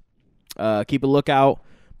picks. Keep a lookout.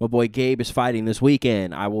 My boy Gabe is fighting this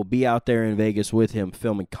weekend. I will be out there in Vegas with him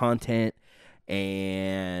filming content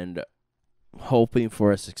and hoping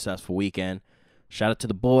for a successful weekend. Shout out to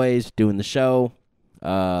the boys doing the show.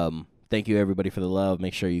 Thank you, everybody, for the love.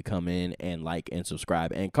 Make sure you come in and like and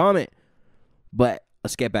subscribe and comment. But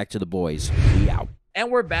let's get back to the boys. We out.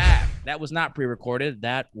 And we're back. That was not pre-recorded.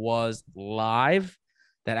 That was live.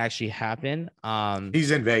 That actually happened.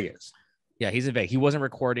 He's in Vegas. Yeah, he's in Vegas. He wasn't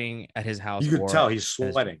recording at his house. You could tell he's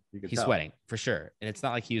sweating. He's sweating for sure. And it's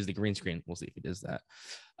not like he used the green screen. We'll see if he does that.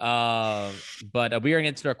 But we are going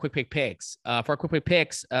to get to our quick picks. For our quick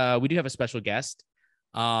picks, we do have a special guest.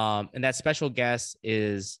 And that special guest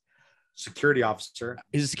is security officer.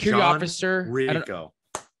 Is a security officer. Rico.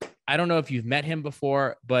 I don't know if you've met him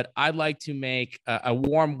before, but I'd like to make a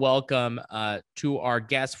warm welcome to our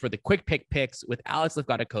guests for the quick pick picks with Alex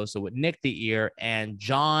Acosta, with Nick the Ear, and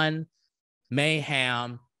John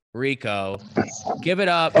Mayhem Rico. Give it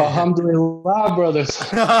up. Alhamdulillah, brothers.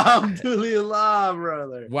 Alhamdulillah,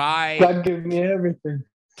 brother. Why? God give me everything.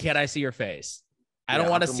 Can't I see your face? I Yeah,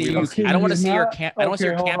 don't want to how come see we you. don't I don't want to see see your not? camp. I don't want to see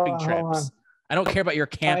your Okay, hold camping on, hold trips. on. I don't care about your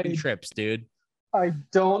camping trips, dude. I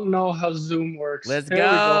don't know how Zoom works. Let's There we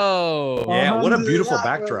go. Yeah, what a beautiful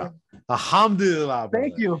Alhamdulillah, backdrop. Alhamdulillah, brother.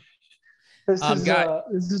 Thank you. This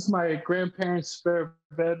is my grandparents' spare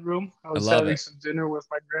bedroom. I was love having it. some dinner with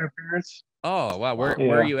my grandparents. Oh, wow. Where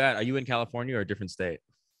are you at? Are you in California or a different state?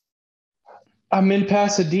 I'm in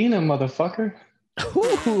Pasadena, motherfucker.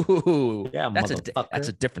 Ooh, Yeah, that's motherfucker. that's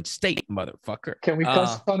a different state, motherfucker. Can we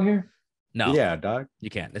cuss on here? No. Yeah, dog. You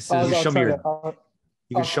can't. This I'll is. show me try your- to-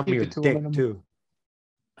 You can I'll show me keep your it to a dick minimum. too.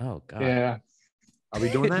 Oh God. Yeah. Are we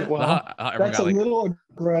doing that? Well, Everyone that's got a little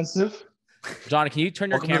aggressive. John, can you turn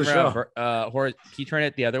your Welcome to the camera? Can you turn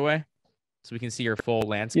it the other way so we can see your full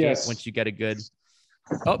landscape Yes. once you get a good?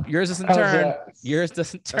 Oh, yours doesn't How's turn. that? Yours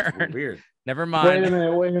doesn't That's turn. weird. Never Wait a mind.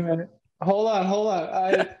 minute. Hold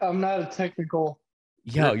on. I'm not a technical.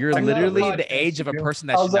 Yo, you're I'm not a literally the podcaster, age of a dude. person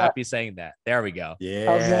that How's should not that? be saying that. There we go.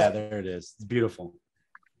 Yeah, that? there it is. It's beautiful.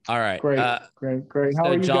 All right. Great. How so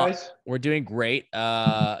are you John- guys? We're doing great.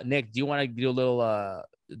 Nick, do you want to do a little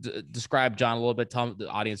describe John a little bit? Tell the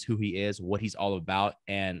audience who he is, what he's all about,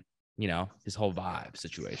 and his whole vibe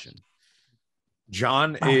situation.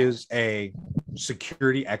 John is a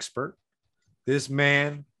security expert. This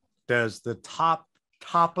man does the top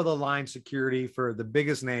of the line security for the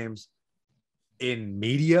biggest names in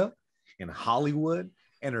media, in Hollywood,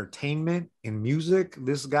 entertainment, in music.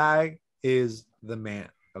 This guy is the man.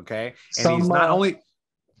 Okay. And he's not only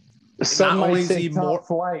is he more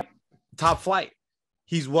top flight.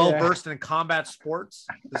 He's well versed in combat sports.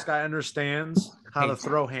 This guy understands how to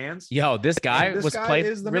throw hands. Yo, this guy was play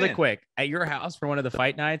really man. quick at your house for one of the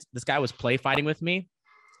fight nights. This guy was play fighting with me.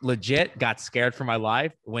 Legit got scared for my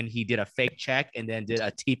life when he did a fake check and then did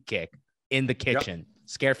a teep kick in the kitchen. Yep.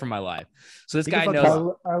 Scared for my life. So this guy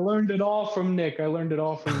knows. I learned it all from Nick.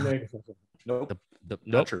 Nope.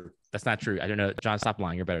 Nope. True. That's not true. I don't know. John, stop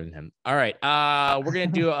lying. You're better than him. All right. We're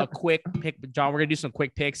going to do a quick pick. John, we're going to do some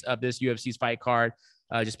quick picks of this UFC's fight card.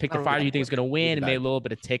 Just pick the fighter you think is going to win and maybe a little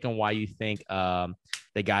bit of take on why you think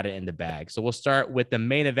they got it in the bag. So we'll start with the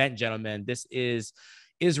main event, gentlemen. This is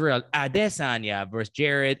Israel Adesanya versus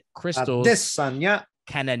Jared Crystal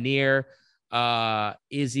Cannonier.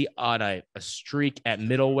 Izzy on a streak at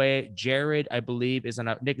middleweight. Jared, I believe, is on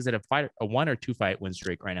a Nick. Is it a 1 or 2 fight win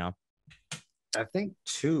streak right now? I think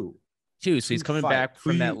 2. So he's coming back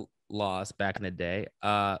from that loss back in the day.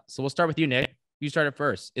 So we'll start with you, Nick. You started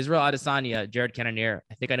first. Israel Adesanya, Jared Cannonier.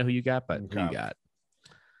 I think I know who you got, but who you got?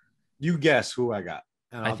 You guess who I got,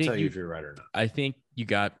 and I'll tell you if you're right or not. I think you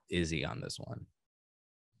got Izzy on this one.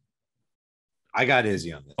 I got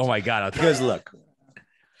Izzy on this. Oh my God! Because look,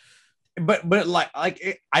 but I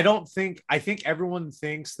think everyone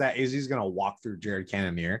thinks that Izzy's gonna walk through Jared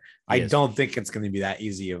Cannonier. I don't think it's gonna be that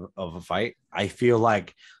easy of a fight. I feel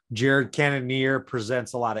like Jared Cannonier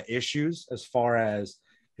presents a lot of issues as far as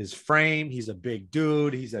his frame. He's a big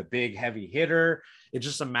dude. He's a big, heavy hitter. It's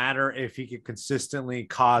just a matter if he could consistently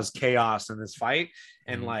cause chaos in this fight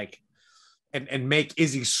and and make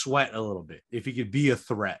Izzy sweat a little bit. If he could be a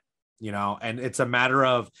threat, and it's a matter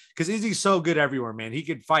of, because Izzy's so good everywhere, man. He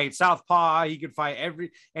could fight southpaw. He could fight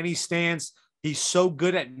any stance. He's so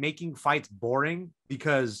good at making fights boring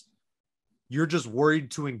because you're just worried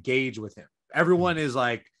to engage with him. Everyone is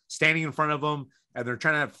like standing in front of him and they're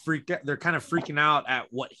trying to they're kind of freaking out at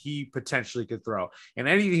what he potentially could throw. And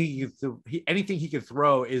anything he could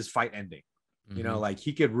throw is fight ending. Like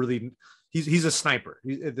he could really, he's a sniper.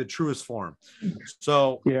 He's the truest form.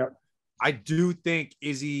 So yeah, I do think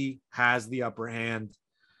Izzy has the upper hand.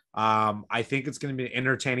 I think it's going to be an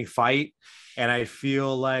entertaining fight. And I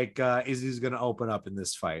feel like Izzy's going to open up in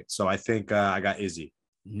this fight. So I think I got Izzy.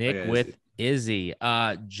 Nick with Izzy.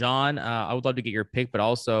 John, I would love to get your pick, but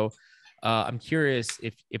also I'm curious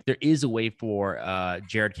if there is a way for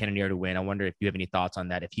Jared Cannonier to win. I wonder if you have any thoughts on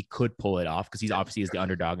that, if he could pull it off, because he's obviously is the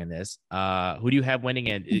underdog in this. Who do you have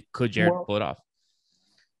winning, and could Jared pull it off?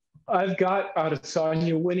 I've got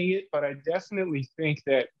Adesanya winning it, but I definitely think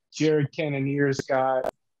that Jared Cannonier's got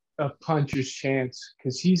a puncher's chance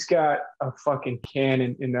because he's got a fucking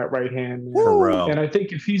cannon in that right hand. And I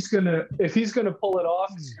think if he's gonna pull it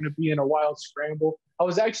off, it's gonna be in a wild scramble. I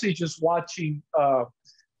was actually just watching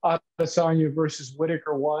Adesanya versus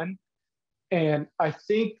Whitaker 1, and I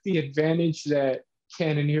think the advantage that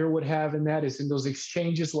Cannonier would have in that is in those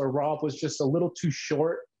exchanges where Rob was just a little too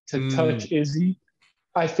short to touch Izzy.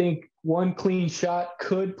 I think one clean shot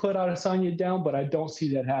could put Adesanya down, but I don't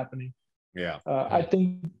see that happening. Yeah. I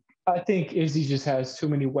think Izzy just has too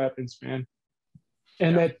many weapons, man.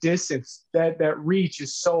 And that distance, that reach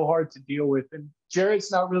is so hard to deal with. And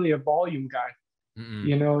Jared's not really a volume guy.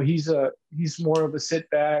 You know, he's more of a sit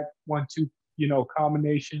back, 1-2,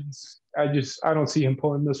 combinations. I don't see him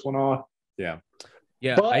pulling this one off. Yeah.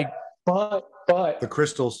 Yeah. But the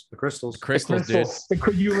crystals, dude.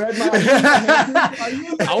 You read my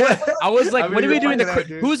I was like, what are we doing?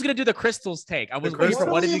 Who's gonna do the crystals take? I was waiting for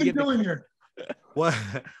what are you doing here?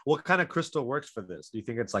 What kind of crystal works for this? Do you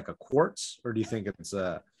think it's like a quartz, or do you think it's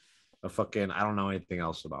a fucking, I don't know anything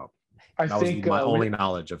else about? I think my only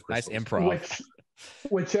knowledge of crystals. Nice improv.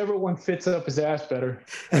 Whichever one fits up his ass better.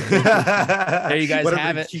 There you guys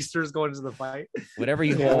have it. Keister's going into the fight. Whatever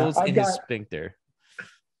he holds in his sphincter.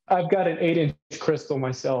 I've got an 8-inch crystal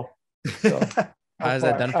myself. So How's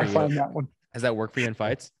that done for you? Find that one. Has that worked for you in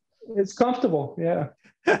fights? It's comfortable. Yeah.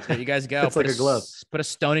 There you guys go. It's like a glove. Put a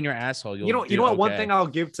stone in your asshole. You know what? Okay. One thing I'll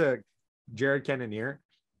give to Jared Cannonier,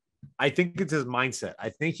 I think it's his mindset. I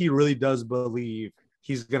think he really does believe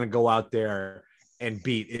he's gonna go out there and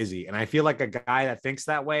beat Izzy. And I feel like a guy that thinks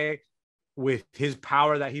that way, with his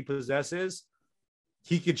power that he possesses,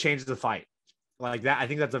 he could change the fight like that. I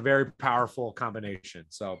think that's a very powerful combination.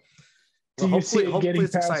 So do you see it getting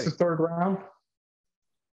past exciting. the third round?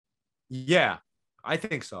 Yeah, I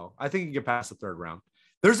think so. I think you get past the third round.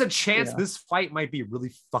 There's a chance this fight might be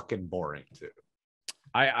really fucking boring too.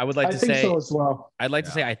 I would like to say, I think so as well. I'd like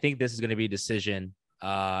to say, I think this is going to be a decision,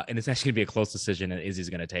 and it's actually going to be a close decision, and Izzy's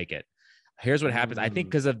going to take it. Here's what happens. I think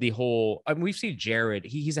because of the whole, we've seen Jared.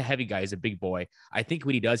 He's a heavy guy. He's a big boy. I think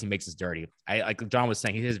what he does, he makes us dirty. Like John was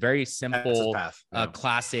saying, he has very simple,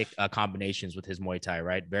 classic combinations with his Muay Thai,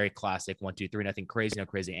 right? Very classic 1, 2, 3, nothing crazy, no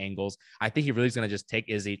crazy angles. I think he really is going to just take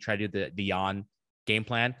Izzy, try to do the Jan game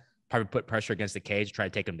plan, probably put pressure against the cage, try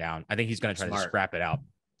to take him down. I think he's going to try to scrap it out.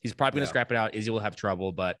 He's probably going to scrap it out. Izzy will have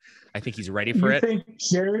trouble, but I think he's ready for it. You think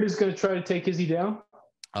Jared is going to try to take Izzy down?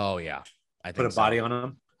 Oh, yeah. I think put a body on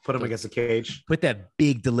him. Put him against the cage. Put that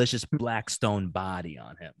big, delicious black stone body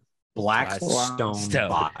on him. Black stone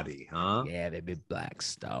body, huh? Yeah, they big black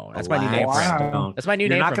stone. That's my new name for him. That's my new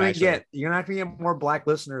name. You're not gonna get more black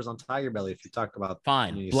listeners on TigerBelly if you talk about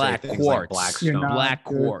black quartz. Like black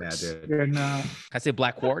quartz. Yeah, dude. Can I say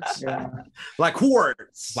black quartz? Yeah. Black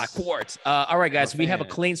quartz. Black quartz. All right, guys. So we have a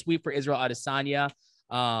clean sweep for Israel Adesanya.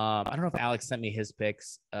 I don't know if Alex sent me his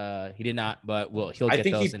picks. He did not, but he'll get those. I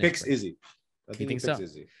think he picks Izzy. You think so?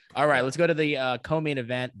 All right, let's go to the co-main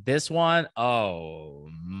event. This one, oh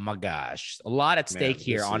my gosh, a lot at stake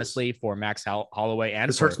here, honestly, for Max Holloway and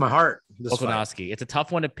this hurts my heart. Volkanovski. It's a tough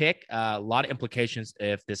one to pick. A lot of implications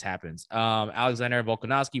if this happens. Alexander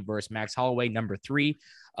Volkanovski versus Max Holloway, number 3.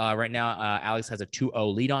 Right now, Alex has a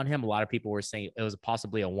 2-0 lead on him. A lot of people were saying it was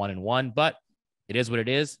possibly a 1-1, but it is what it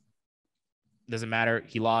is. Doesn't matter.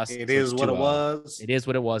 He lost. It is what it was. It is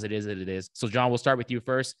what it was. It is what it is. So, John, we'll start with you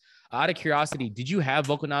first. Out of curiosity, did you have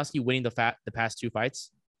Volkanovski winning the past 2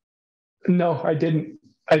 fights? No, I didn't.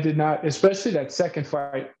 I did not, especially that second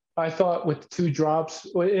fight. I thought with 2 drops.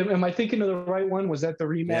 Am I thinking of the right one? Was that the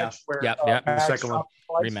rematch? Yeah. The second one.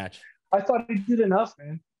 Rematch. I thought he did enough,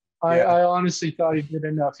 man. I honestly thought he did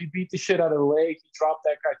enough. He beat the shit out of the leg. He dropped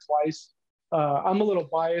that guy twice. I'm a little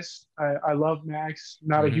biased. I love Max.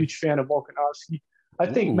 Not a huge fan of Volkanovski. I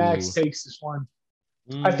think Max takes this one.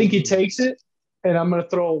 I think he takes it, and I'm going to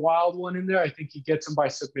throw a wild one in there. I think he gets him by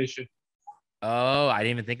submission. Oh, I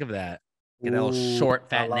didn't even think of that. Get a little short,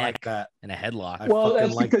 fat neck and a headlock. Well,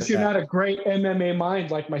 that's because you're not a great MMA mind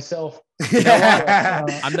like myself. You know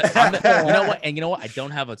what? And you know what? I don't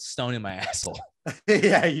have a stone in my asshole.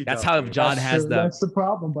 That's how John has that's the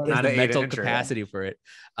problem, but not the mental capacity for it.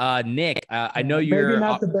 Nick, I know you're maybe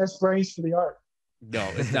not the best brains for the art.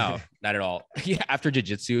 No, not at all. Yeah, after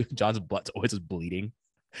jiu-jitsu, John's blood's always bleeding.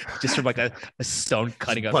 Just from like a stone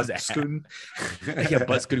cutting up his ass.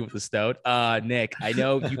 Butt scooting with the stone. Nick, I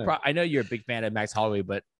know you're a big fan of Max Holloway,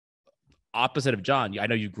 but opposite of John, I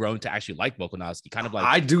know you've grown to actually like Volkanovski. Kind of like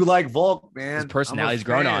I do like Volk, man. His personality's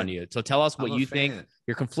grown on you. So tell us what you think.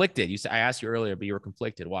 You're conflicted. You said I asked you earlier, but you were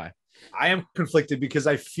conflicted. Why? I am conflicted because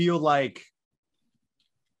I feel like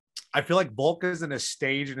Volk is in a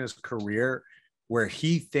stage in his career where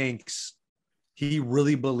he thinks he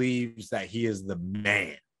really believes that he is the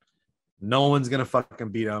man. No one's going to fucking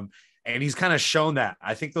beat him. And he's kind of shown that.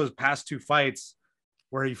 I think those past 2 fights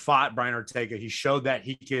where he fought Brian Ortega, he showed that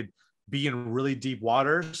he could be in really deep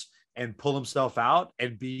waters and pull himself out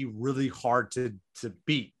and be really hard to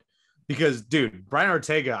beat. Because, dude, Brian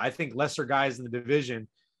Ortega, I think lesser guys in the division,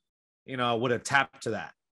 would have tapped to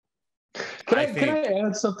that. Can I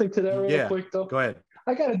add something to that real quick, though? Go ahead.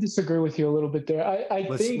 I got to disagree with you a little bit there.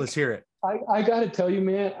 Let's hear it. I got to tell you,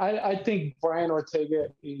 man, I think Brian Ortega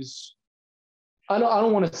is – I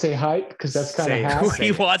don't want to say hype because that's kind of half.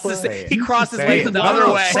 He wants to say – he crossed his legs the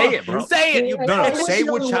other way. Say it, bro. Say it. No, say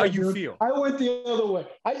how you feel. I went the other way.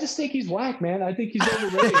 I just think he's whack, man. I think he's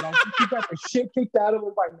overrated. I think he got the shit kicked out of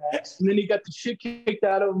him by Max, and then he got the shit kicked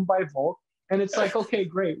out of him by Volk. And it's like, okay,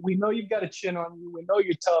 great. We know you've got a chin on you. We know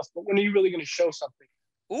you're tough, but when are you really going to show something?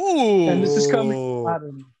 Ooh. And this is coming. I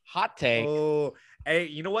don't know. Hot take. Oh, hey,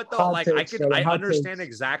 you know what though? I understand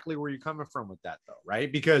exactly where you're coming from with that though,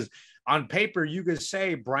 right? Because on paper, you could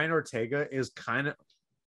say Brian Ortega is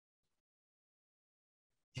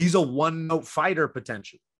he's a one-note fighter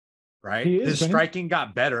potentially, right? His striking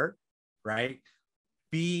got better, right?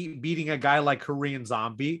 Beating a guy like Korean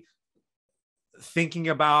Zombie. Thinking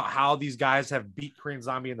about how these guys have beat Korean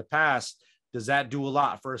Zombie in the past, does that do a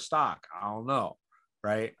lot for a stock? I don't know,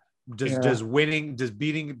 right? Does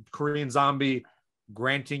beating Korean Zombie,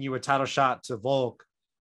 granting you a title shot to Volk,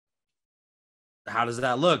 how does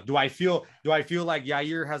that look? Do I feel like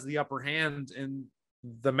Yair has the upper hand in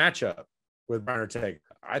the matchup with Brian Ortega?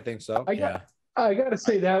 I think so. I got to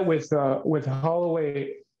say that with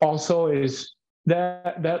Holloway also is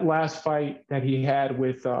that last fight that he had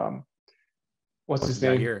with what's his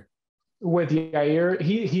name? Yair. With Yair,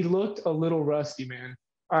 he looked a little rusty, man.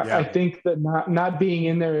 I think that not being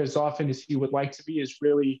in there as often as he would like to be is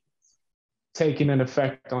really taking an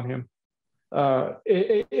effect on him.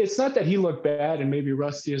 It's not that he looked bad and maybe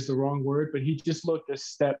rusty is the wrong word, but he just looked a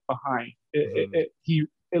step behind. It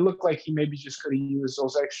looked like he maybe just could have used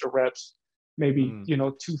those extra reps, maybe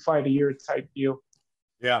 2 fight a year type deal.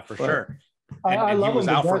 Yeah, for sure. I love he was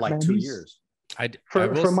him out for death, like man. 2 years.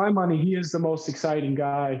 For my money, he is the most exciting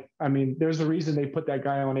guy. I mean, there's a reason they put that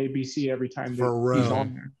guy on ABC every time he's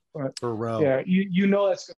on there. But, for real. Yeah,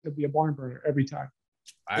 that's going to be a barn burner every time.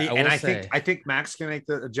 I think Max can make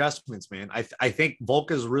the adjustments, man. I think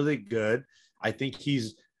Volk is really good. I think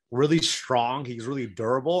he's really strong. He's really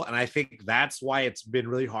durable, and I think that's why it's been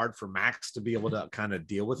really hard for Max to be able to kind of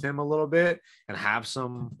deal with him a little bit and have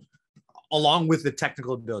some, along with the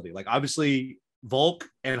technical ability. Like obviously, Volk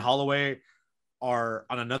and Holloway are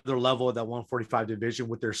on another level of that 145 division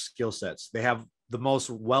with their skill sets. They have the most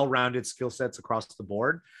well-rounded skill sets across the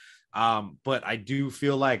board. But I do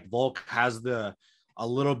feel like Volk has a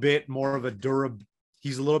little bit more of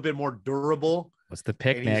he's a little bit more durable. What's the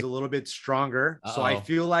pick, and Nick? He's a little bit stronger. Uh-oh. So I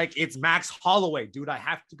feel like it's Max Holloway, dude. I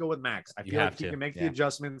have to go with Max. I feel like he can make the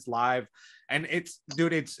adjustments live. And it's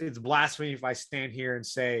blasphemy if I stand here and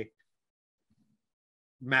say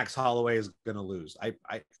Max Holloway is gonna lose.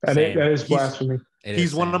 That is blasphemy.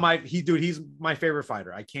 He's my favorite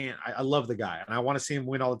fighter. I love the guy and I want to see him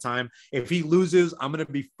win all the time. If he loses, I'm gonna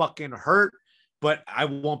be fucking hurt, but I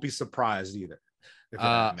won't be surprised either.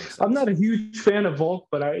 I'm not a huge fan of Volk,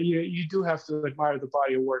 but you do have to admire the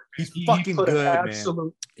body of work. He's fucking good, man.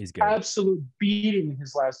 He's good. Absolute beating in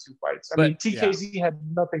his last 2 fights. I mean, TKZ had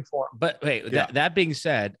nothing for him. But wait, that being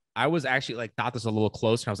said, I was actually thought this was a little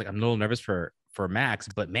closer. I was like, I'm a little nervous for Max,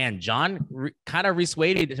 but man, John kind of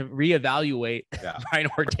persuaded to reevaluate Brian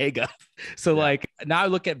Ortega. So now I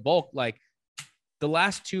look at Volk, the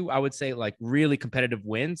last 2, I would say really competitive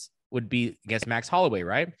wins would be against Max Holloway,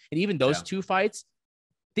 right? And even those 2 fights,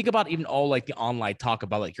 think about even all the online talk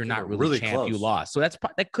about you're not really champ, close. You lost. So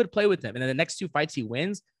that could play with him. And then the next 2 fights he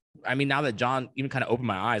wins. I mean, now that John even kind of opened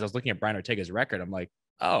my eyes, I was looking at Brian Ortega's record. I'm like,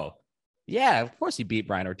 oh yeah, of course he beat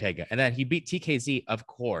Brian Ortega, and then he beat TKZ, of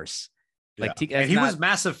course. And he was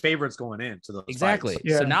massive favorites going into those exactly. fights.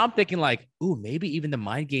 Yeah. So now I'm thinking maybe even the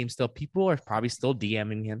mind game still. People are probably still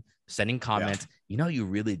DMing him, sending comments. You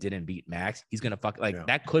really didn't beat Max. He's gonna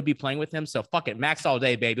that could be playing with him. So fuck it, Max all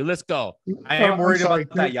day, baby. Let's go. I am worried about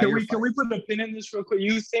that. Can we put a pin in this real quick?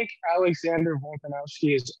 You think Alexander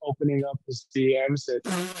Volkanovski is opening up his DMs that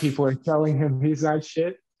people are telling him he's not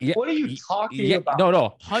shit? Yeah, what are you talking about?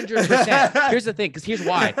 No, 100%. Here's the thing, because here's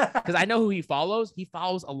why. Because I know who he follows. He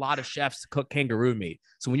follows a lot of chefs to cook kangaroo meat.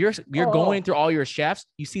 So when you're going through all your chefs,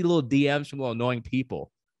 you see little DMs from little annoying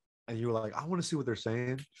people. And you were like, I want to see what they're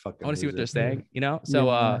saying. I want to see what they're saying,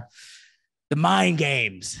 So the mind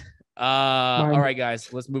games. All right,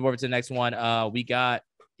 guys, let's move over to the next one. We got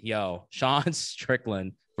Sean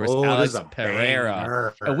Strickland versus Alex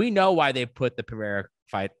Pereira. And we know why they put the Pereira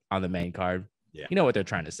fight on the main card. Yeah. You know what they're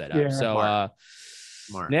trying to set up. Yeah. So,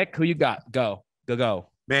 Smart. Nick, who you got? Go.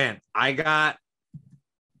 Man, I got.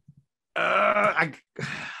 I'm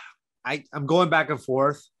going back and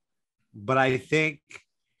forth, but I think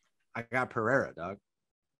I got Pereira, dog.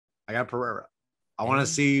 I got Pereira. I want to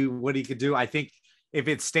see what he could do. I think if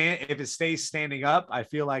it stays standing up, I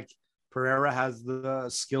feel like Pereira has the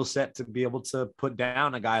skill set to be able to put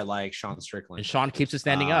down a guy like Sean Strickland. And Sean keeps it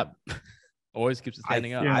standing up. Always keeps it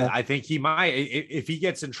standing up. I think he might. If he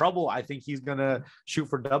gets in trouble, I think he's gonna shoot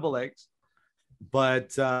for double legs.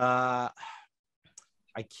 But I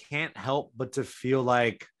can't help but to feel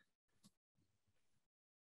like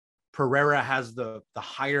Pereira has the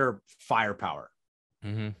higher firepower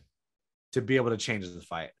to be able to change the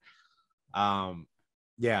fight. So I'm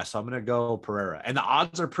gonna go Pereira, and the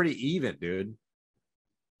odds are pretty even, dude.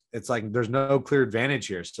 It's like there's no clear advantage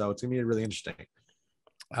here, so it's gonna be really interesting.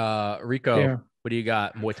 Rico, what do you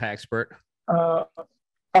got? Muay Thai expert.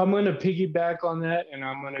 I'm going to piggyback on that, and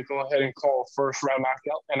I'm going to go ahead and call a first round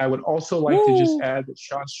knockout. And I would also like to just add that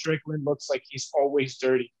Sean Strickland looks like he's always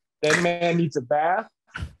dirty. That man needs a bath.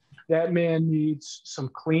 That man needs some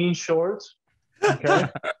clean shorts. Okay.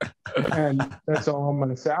 And that's all I'm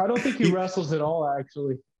going to say. I don't think he wrestles at all,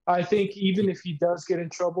 actually. I think even if he does get in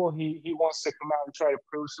trouble, he wants to come out and try to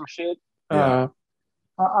prove some shit. Yeah.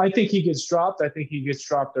 I think he gets dropped. I think he gets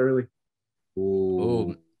dropped early.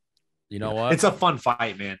 Ooh. You know what? It's a fun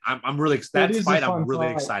fight, man. I'm really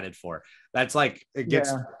excited for. That's like it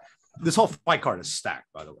gets this whole fight card is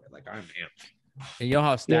stacked, by the way. Like I'm amped. And you know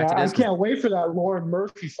how stacked it is? I can't wait for that Lauren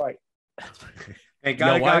Murphy fight. Hey,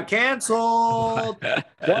 got canceled.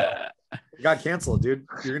 What? It got canceled, dude.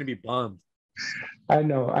 You're gonna be bummed. I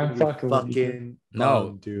know. I'm fucking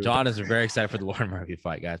bummed, dude. John is very excited for the Lauren Murphy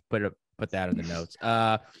fight, guys. Put that in the notes.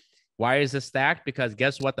 Why is this stacked? Because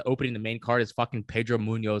guess what? The opening, the main card is fucking Pedro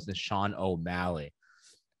Munoz and Sean O'Malley.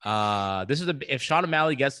 If Sean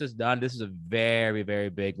O'Malley gets this done, this is a very, very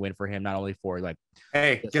big win for him. Not only for like,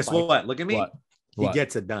 hey, guess fight. What? Look at me. He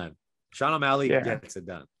gets it done. Sean O'Malley gets it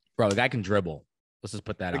done. Bro, the guy can dribble. Let's just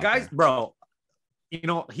put that. Bro. You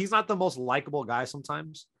know he's not the most likable guy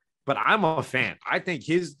sometimes, but I'm a fan. I think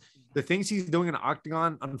the things he's doing in the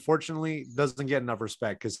octagon, unfortunately, doesn't get enough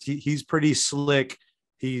respect because he's pretty slick.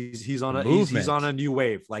 He's on a new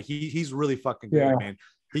wave. Like he's really fucking good, man.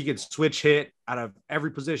 He can switch hit out of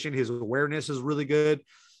every position. His awareness is really good.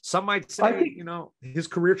 Some might say, his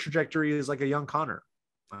career trajectory is like a young Connor,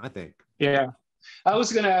 I think. Yeah. I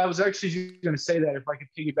was actually gonna say that if I could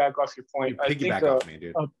piggyback off your point. Off me,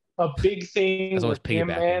 dude. A big thing with him,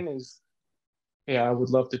 man, is I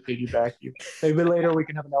would love to piggyback you. Maybe later we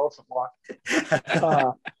can have an elephant walk.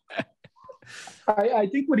 I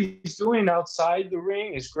think what he's doing outside the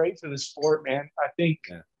ring is great for the sport, man. I think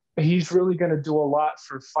he's really going to do a lot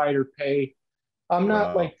for fighter pay. I'm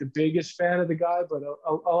not like the biggest fan of the guy, but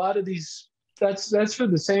a lot of these, that's for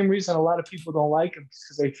the same reason a lot of people don't like him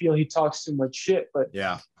because they feel he talks too much shit. But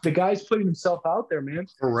the guy's putting himself out there, man.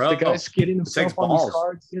 For real. The guy's getting himself on these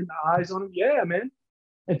cards, getting the eyes on him. Yeah, man.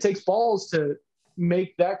 It takes balls to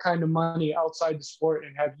make that kind of money outside the sport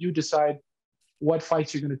and have you decide what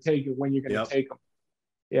fights you're going to take and when you're going to take them.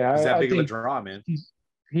 Yeah, he's that big of a draw, man.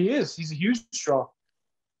 He is. He's a huge draw.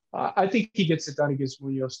 I think he gets it done against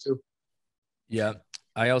Munoz too. Yeah,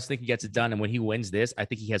 I also think he gets it done, and when he wins this, I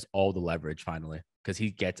think he has all the leverage finally because he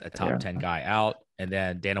gets a top 10 guy out, and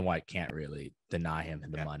then Dana White can't really deny him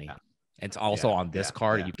the money. And it's also on this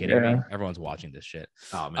card. Are you kidding me? Everyone's watching this shit.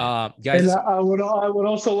 Oh man, guys. And I would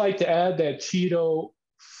also like to add that Cheeto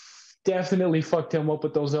definitely fucked him up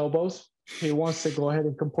with those elbows. He wants to go ahead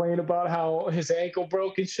and complain about how his ankle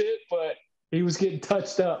broke and shit, but he was getting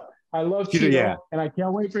touched up. I love Cheeto, and I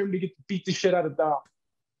can't wait for him to get to beat the shit out of Dom.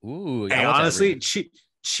 Ooh, hey, honestly,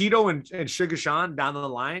 Cheeto and Sugar Sean down the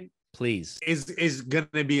line, please, is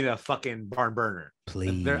gonna be a fucking barn burner.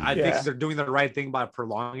 Please, I think they're doing the right thing by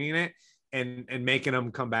prolonging it and making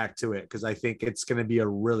them come back to it because I think it's gonna be a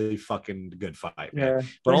really fucking good fight. Yeah,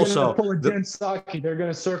 but also pull a Jen Psaki, they're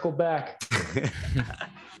gonna circle back.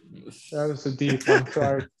 That was a deep one.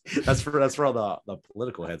 Sorry. That's for all the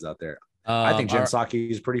political heads out there. I think Jen Psaki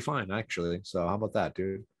is pretty fine, actually. So how about that,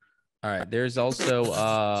 dude? All right. There's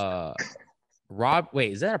also Rob.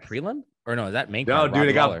 Wait, is that a prelim? Or no, is that main card? No, dude,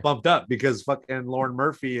 it got bumped up because fucking Lauren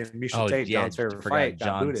Murphy and Misha Tate, John's favorite fight,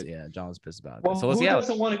 got booted. Yeah, John's pissed about it. Well, so who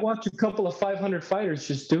doesn't want to watch a couple of 500 fighters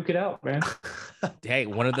just duke it out, man? Hey,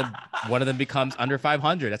 one of them becomes under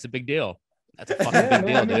 500. That's a big deal. That's a fucking big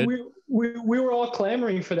deal, dude. We were all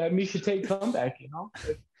clamoring for that Misha Tate comeback,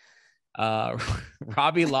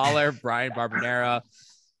 Robbie Lawler, Brian Barbanera.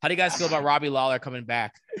 How do you guys feel about Robbie Lawler coming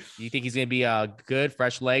back? Do you think he's going to be good,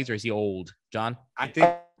 fresh legs, or is he old? John? I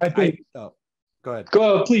think. Go ahead.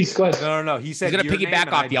 Please, go ahead. No. He said he's going to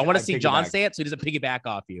piggyback off you. I want to see John say it so he doesn't piggyback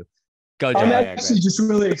off you. Go, John. I'm actually just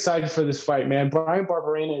really excited for this fight, man. Brian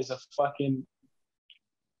Barberena is a fucking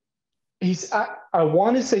I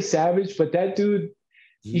want to say savage, but that dude,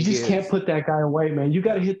 you just can't put that guy away, man. You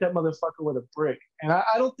got to hit that motherfucker with a brick. And I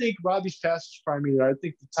don't think Robbie's past his prime either. I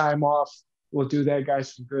think the time off will do that guy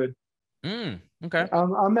some good. Okay.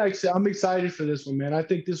 I'm excited for this one, man. I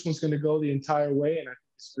think this one's going to go the entire way, and I think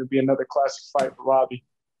it's going to be another classic fight for Robbie.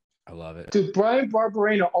 I love it. Dude, Brian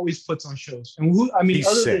Barberena always puts on shows. And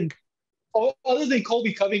he's sick. Other than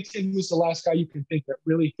Colby Covington, who's the last guy you can think that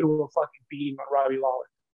really threw a fucking beating on Robbie Lawler.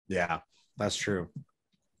 Yeah, that's true.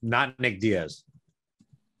 Not Nick Diaz.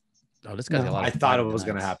 Oh, this guy's got a lot of I thought it was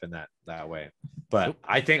going to happen that way. But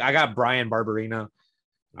I think I got Brian Barberena.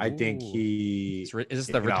 I think he... Is this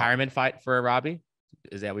the retirement fight for Robbie?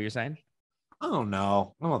 Is that what you're saying? I don't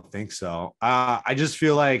know. I don't think so. I just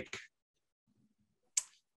feel like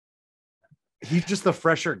he's just the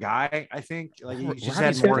fresher guy. I think like he just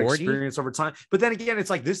had more experience over time. But then again, it's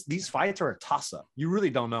like these fights are a toss-up. You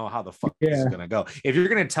really don't know how the fuck this is gonna go. If you're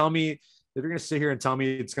gonna sit here and tell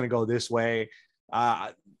me it's gonna go this way,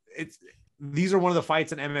 these are one of the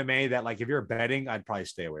fights in MMA that, like, if you're betting, I'd probably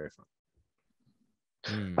stay away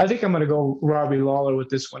from. I think I'm gonna go Robbie Lawler with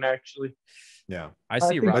this one, actually. Yeah, I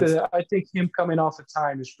think him coming off of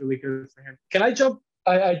time is really good for him. Can I jump?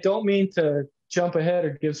 I don't mean to jump ahead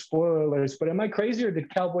or give spoiler alerts, but am I crazy, or did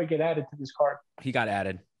Cowboy get added to this card? He got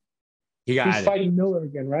added. He's fighting Miller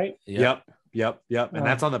again, right? Yep. And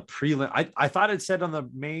that's on the prelim. I thought it said on the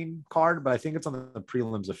main card, but I think it's on the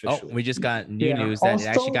prelims officially. Oh, we just got new news that it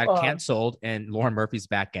actually got canceled, and Lauren Murphy's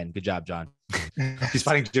back in. Good job, John. He's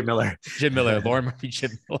fighting Jim Miller. Lauren Murphy,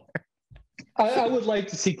 Jim Miller. I would like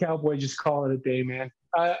to see Cowboy just call it a day, man.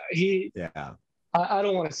 I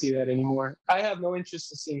don't want to see that anymore. I have no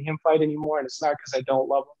interest in seeing him fight anymore, and it's not because I don't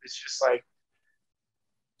love him. It's just like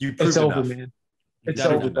it's over, man. It's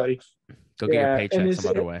over, buddy. Go get your paycheck some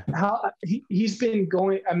other way. He's been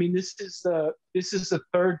going. I mean, this is the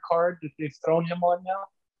third card that they've thrown him on now.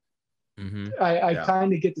 Mm-hmm. I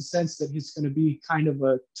kind of get the sense that he's going to be kind of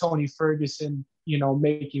a Tony Ferguson,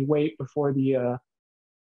 making weight before the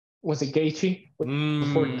was it Gaethje?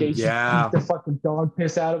 Before Gaethje beat the fucking dog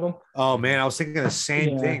piss out of him. Oh man, I was thinking the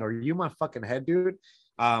same thing. Are you my fucking head, dude?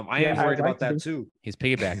 I am worried about that too. He's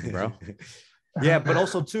piggybacking, bro. Yeah, but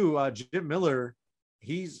also too, Jim Miller,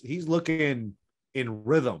 he's looking in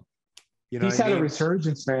rhythm. He's had a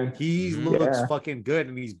resurgence, man. He looks fucking good,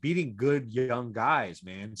 and he's beating good young guys,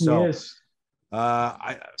 man. So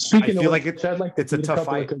I feel like it's a tough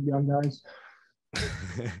fight. Good young guys.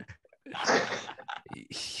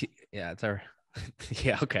 Yeah, it's our.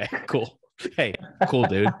 Yeah, okay, cool. Hey, cool,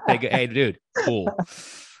 dude. Hey, dude, cool.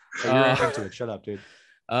 You're into it. Shut up, dude.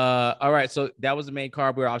 All right, so that was the main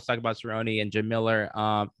card. We were also talking about Cerrone and Jim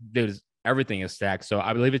Miller. Dude, everything is stacked. So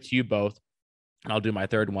I believe it to you both. And I'll do my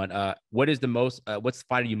third one. What's the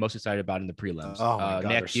fight are you most excited about in the prelims? Oh my God,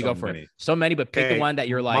 Nick, you go for it. So many, but pick the one that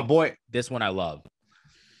you're like, my boy, this one I love.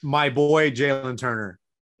 My boy, Jalen Turner.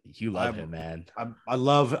 You love him, man. I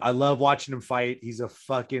love watching him fight. He's a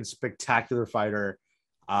fucking spectacular fighter.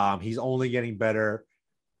 He's only getting better.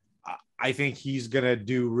 I think he's gonna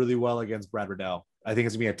do really well against Brad Riddell. I think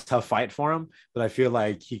it's gonna be a tough fight for him, but I feel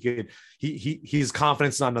like his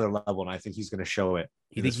confidence is on another level, and I think he's gonna show it.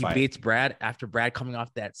 You think he beats Brad after Brad coming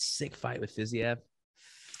off that sick fight with Fiziev?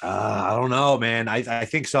 I don't know, man. I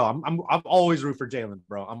think so. I'm always root for Jalen,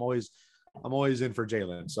 bro. I'm always in for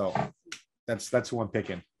Jalen. So that's who I'm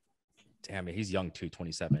picking. Damn it, he's young too,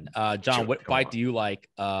 27. John, what fight do you like?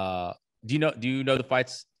 Do you know the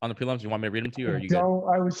fights on the prelims? You want me to read them to you, or are you good? No,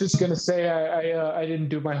 I was just gonna say I didn't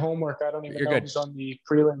do my homework. I don't even know who's on the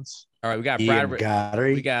prelims. All right, we got Ian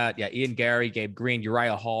Gary. We got Ian Gary, Gabe Green,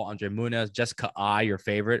 Uriah Hall, Andre Muniz, Jessica Ai, your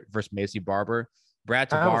favorite, versus Macy Barber, Brad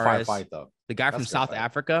Tavares, fight, though. The guy from South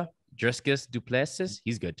Africa, Dricus Du Plessis,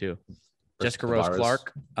 he's good too. Jessica Rose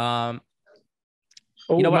Clark. You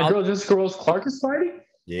know what? My girl Jessica Rose Clark is fighting.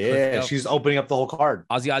 Yeah, she's opening up the whole card.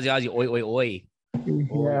 Aussie, oi, oi, oi.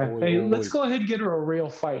 Yeah. Hey, let's go ahead and get her a real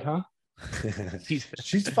fight, huh?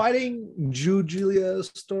 She's fighting Julia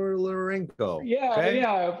Stolarenko.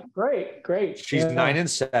 Yeah. Great. She's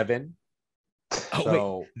 9-7.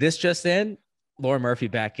 Wait, this just in. Lauren Murphy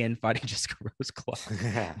back in fighting Jessica Rose Clark.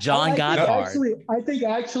 John Goddard. I think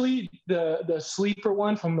actually the sleeper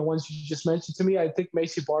one from the ones you just mentioned to me, I think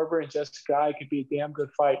Macy Barber and Jessica Ai could be a damn good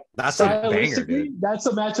fight. That's a banger, dude. That's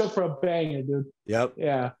a matchup for a banger, dude. Yep.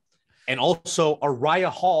 Yeah. And also Uriah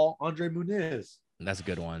Hall, Andre Muniz. That's a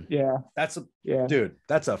good one. Yeah. Dude,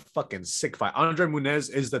 that's a fucking sick fight. Andre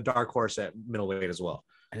Muniz is the dark horse at middleweight as well.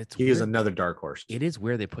 And he is another dark horse. It is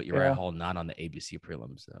where they put Uriah Hall not on the ABC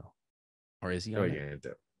prelims though. Or is he?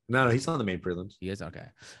 No, he's on the main prelims. He is? Okay.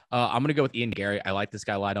 I'm going to go with Ian Gary. I like this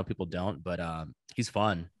guy a lot. I know people don't, but he's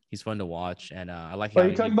fun. He's fun to watch, and I like. Are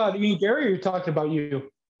you talking about Ian Gary, or you're talking about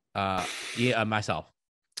you? Yeah, myself.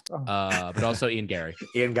 But also Ian Gary.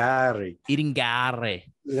 Ian Gary.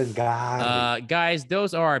 Guys,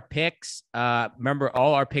 those are our picks. Remember,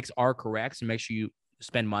 all our picks are correct, so make sure you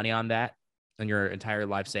spend money on that and your entire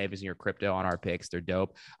life savings and your crypto on our picks. They're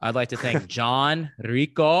dope. I'd like to thank John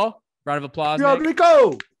Rico. Round of applause.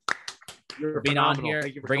 Rico. For being on here,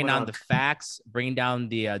 bringing down the facts, bringing down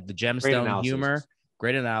the gemstone humor,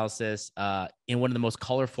 great analysis, in one of the most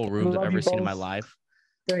colorful rooms I've ever seen in my life.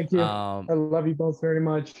 Thank you. I love you both very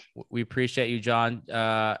much. We appreciate you, John,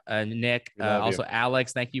 and Nick. Also,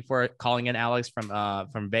 Alex. Thank you for calling in, Alex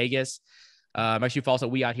from Vegas. Make sure you follow us at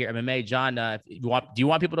We Out Here MMA. John, do you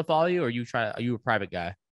want people to follow you, or are you a private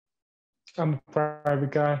guy? I'm a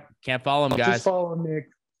private guy. Can't follow him, guys. Just follow Nick.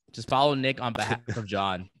 Just follow Nick on behalf of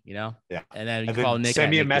John. Yeah. And then you follow Nick.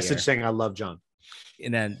 Send me a message saying I love John.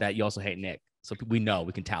 And then that you also hate Nick, so we know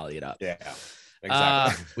we can tally it up. Yeah.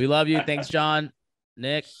 Exactly. We love you. Thanks, John.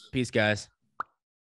 Nick, peace, guys.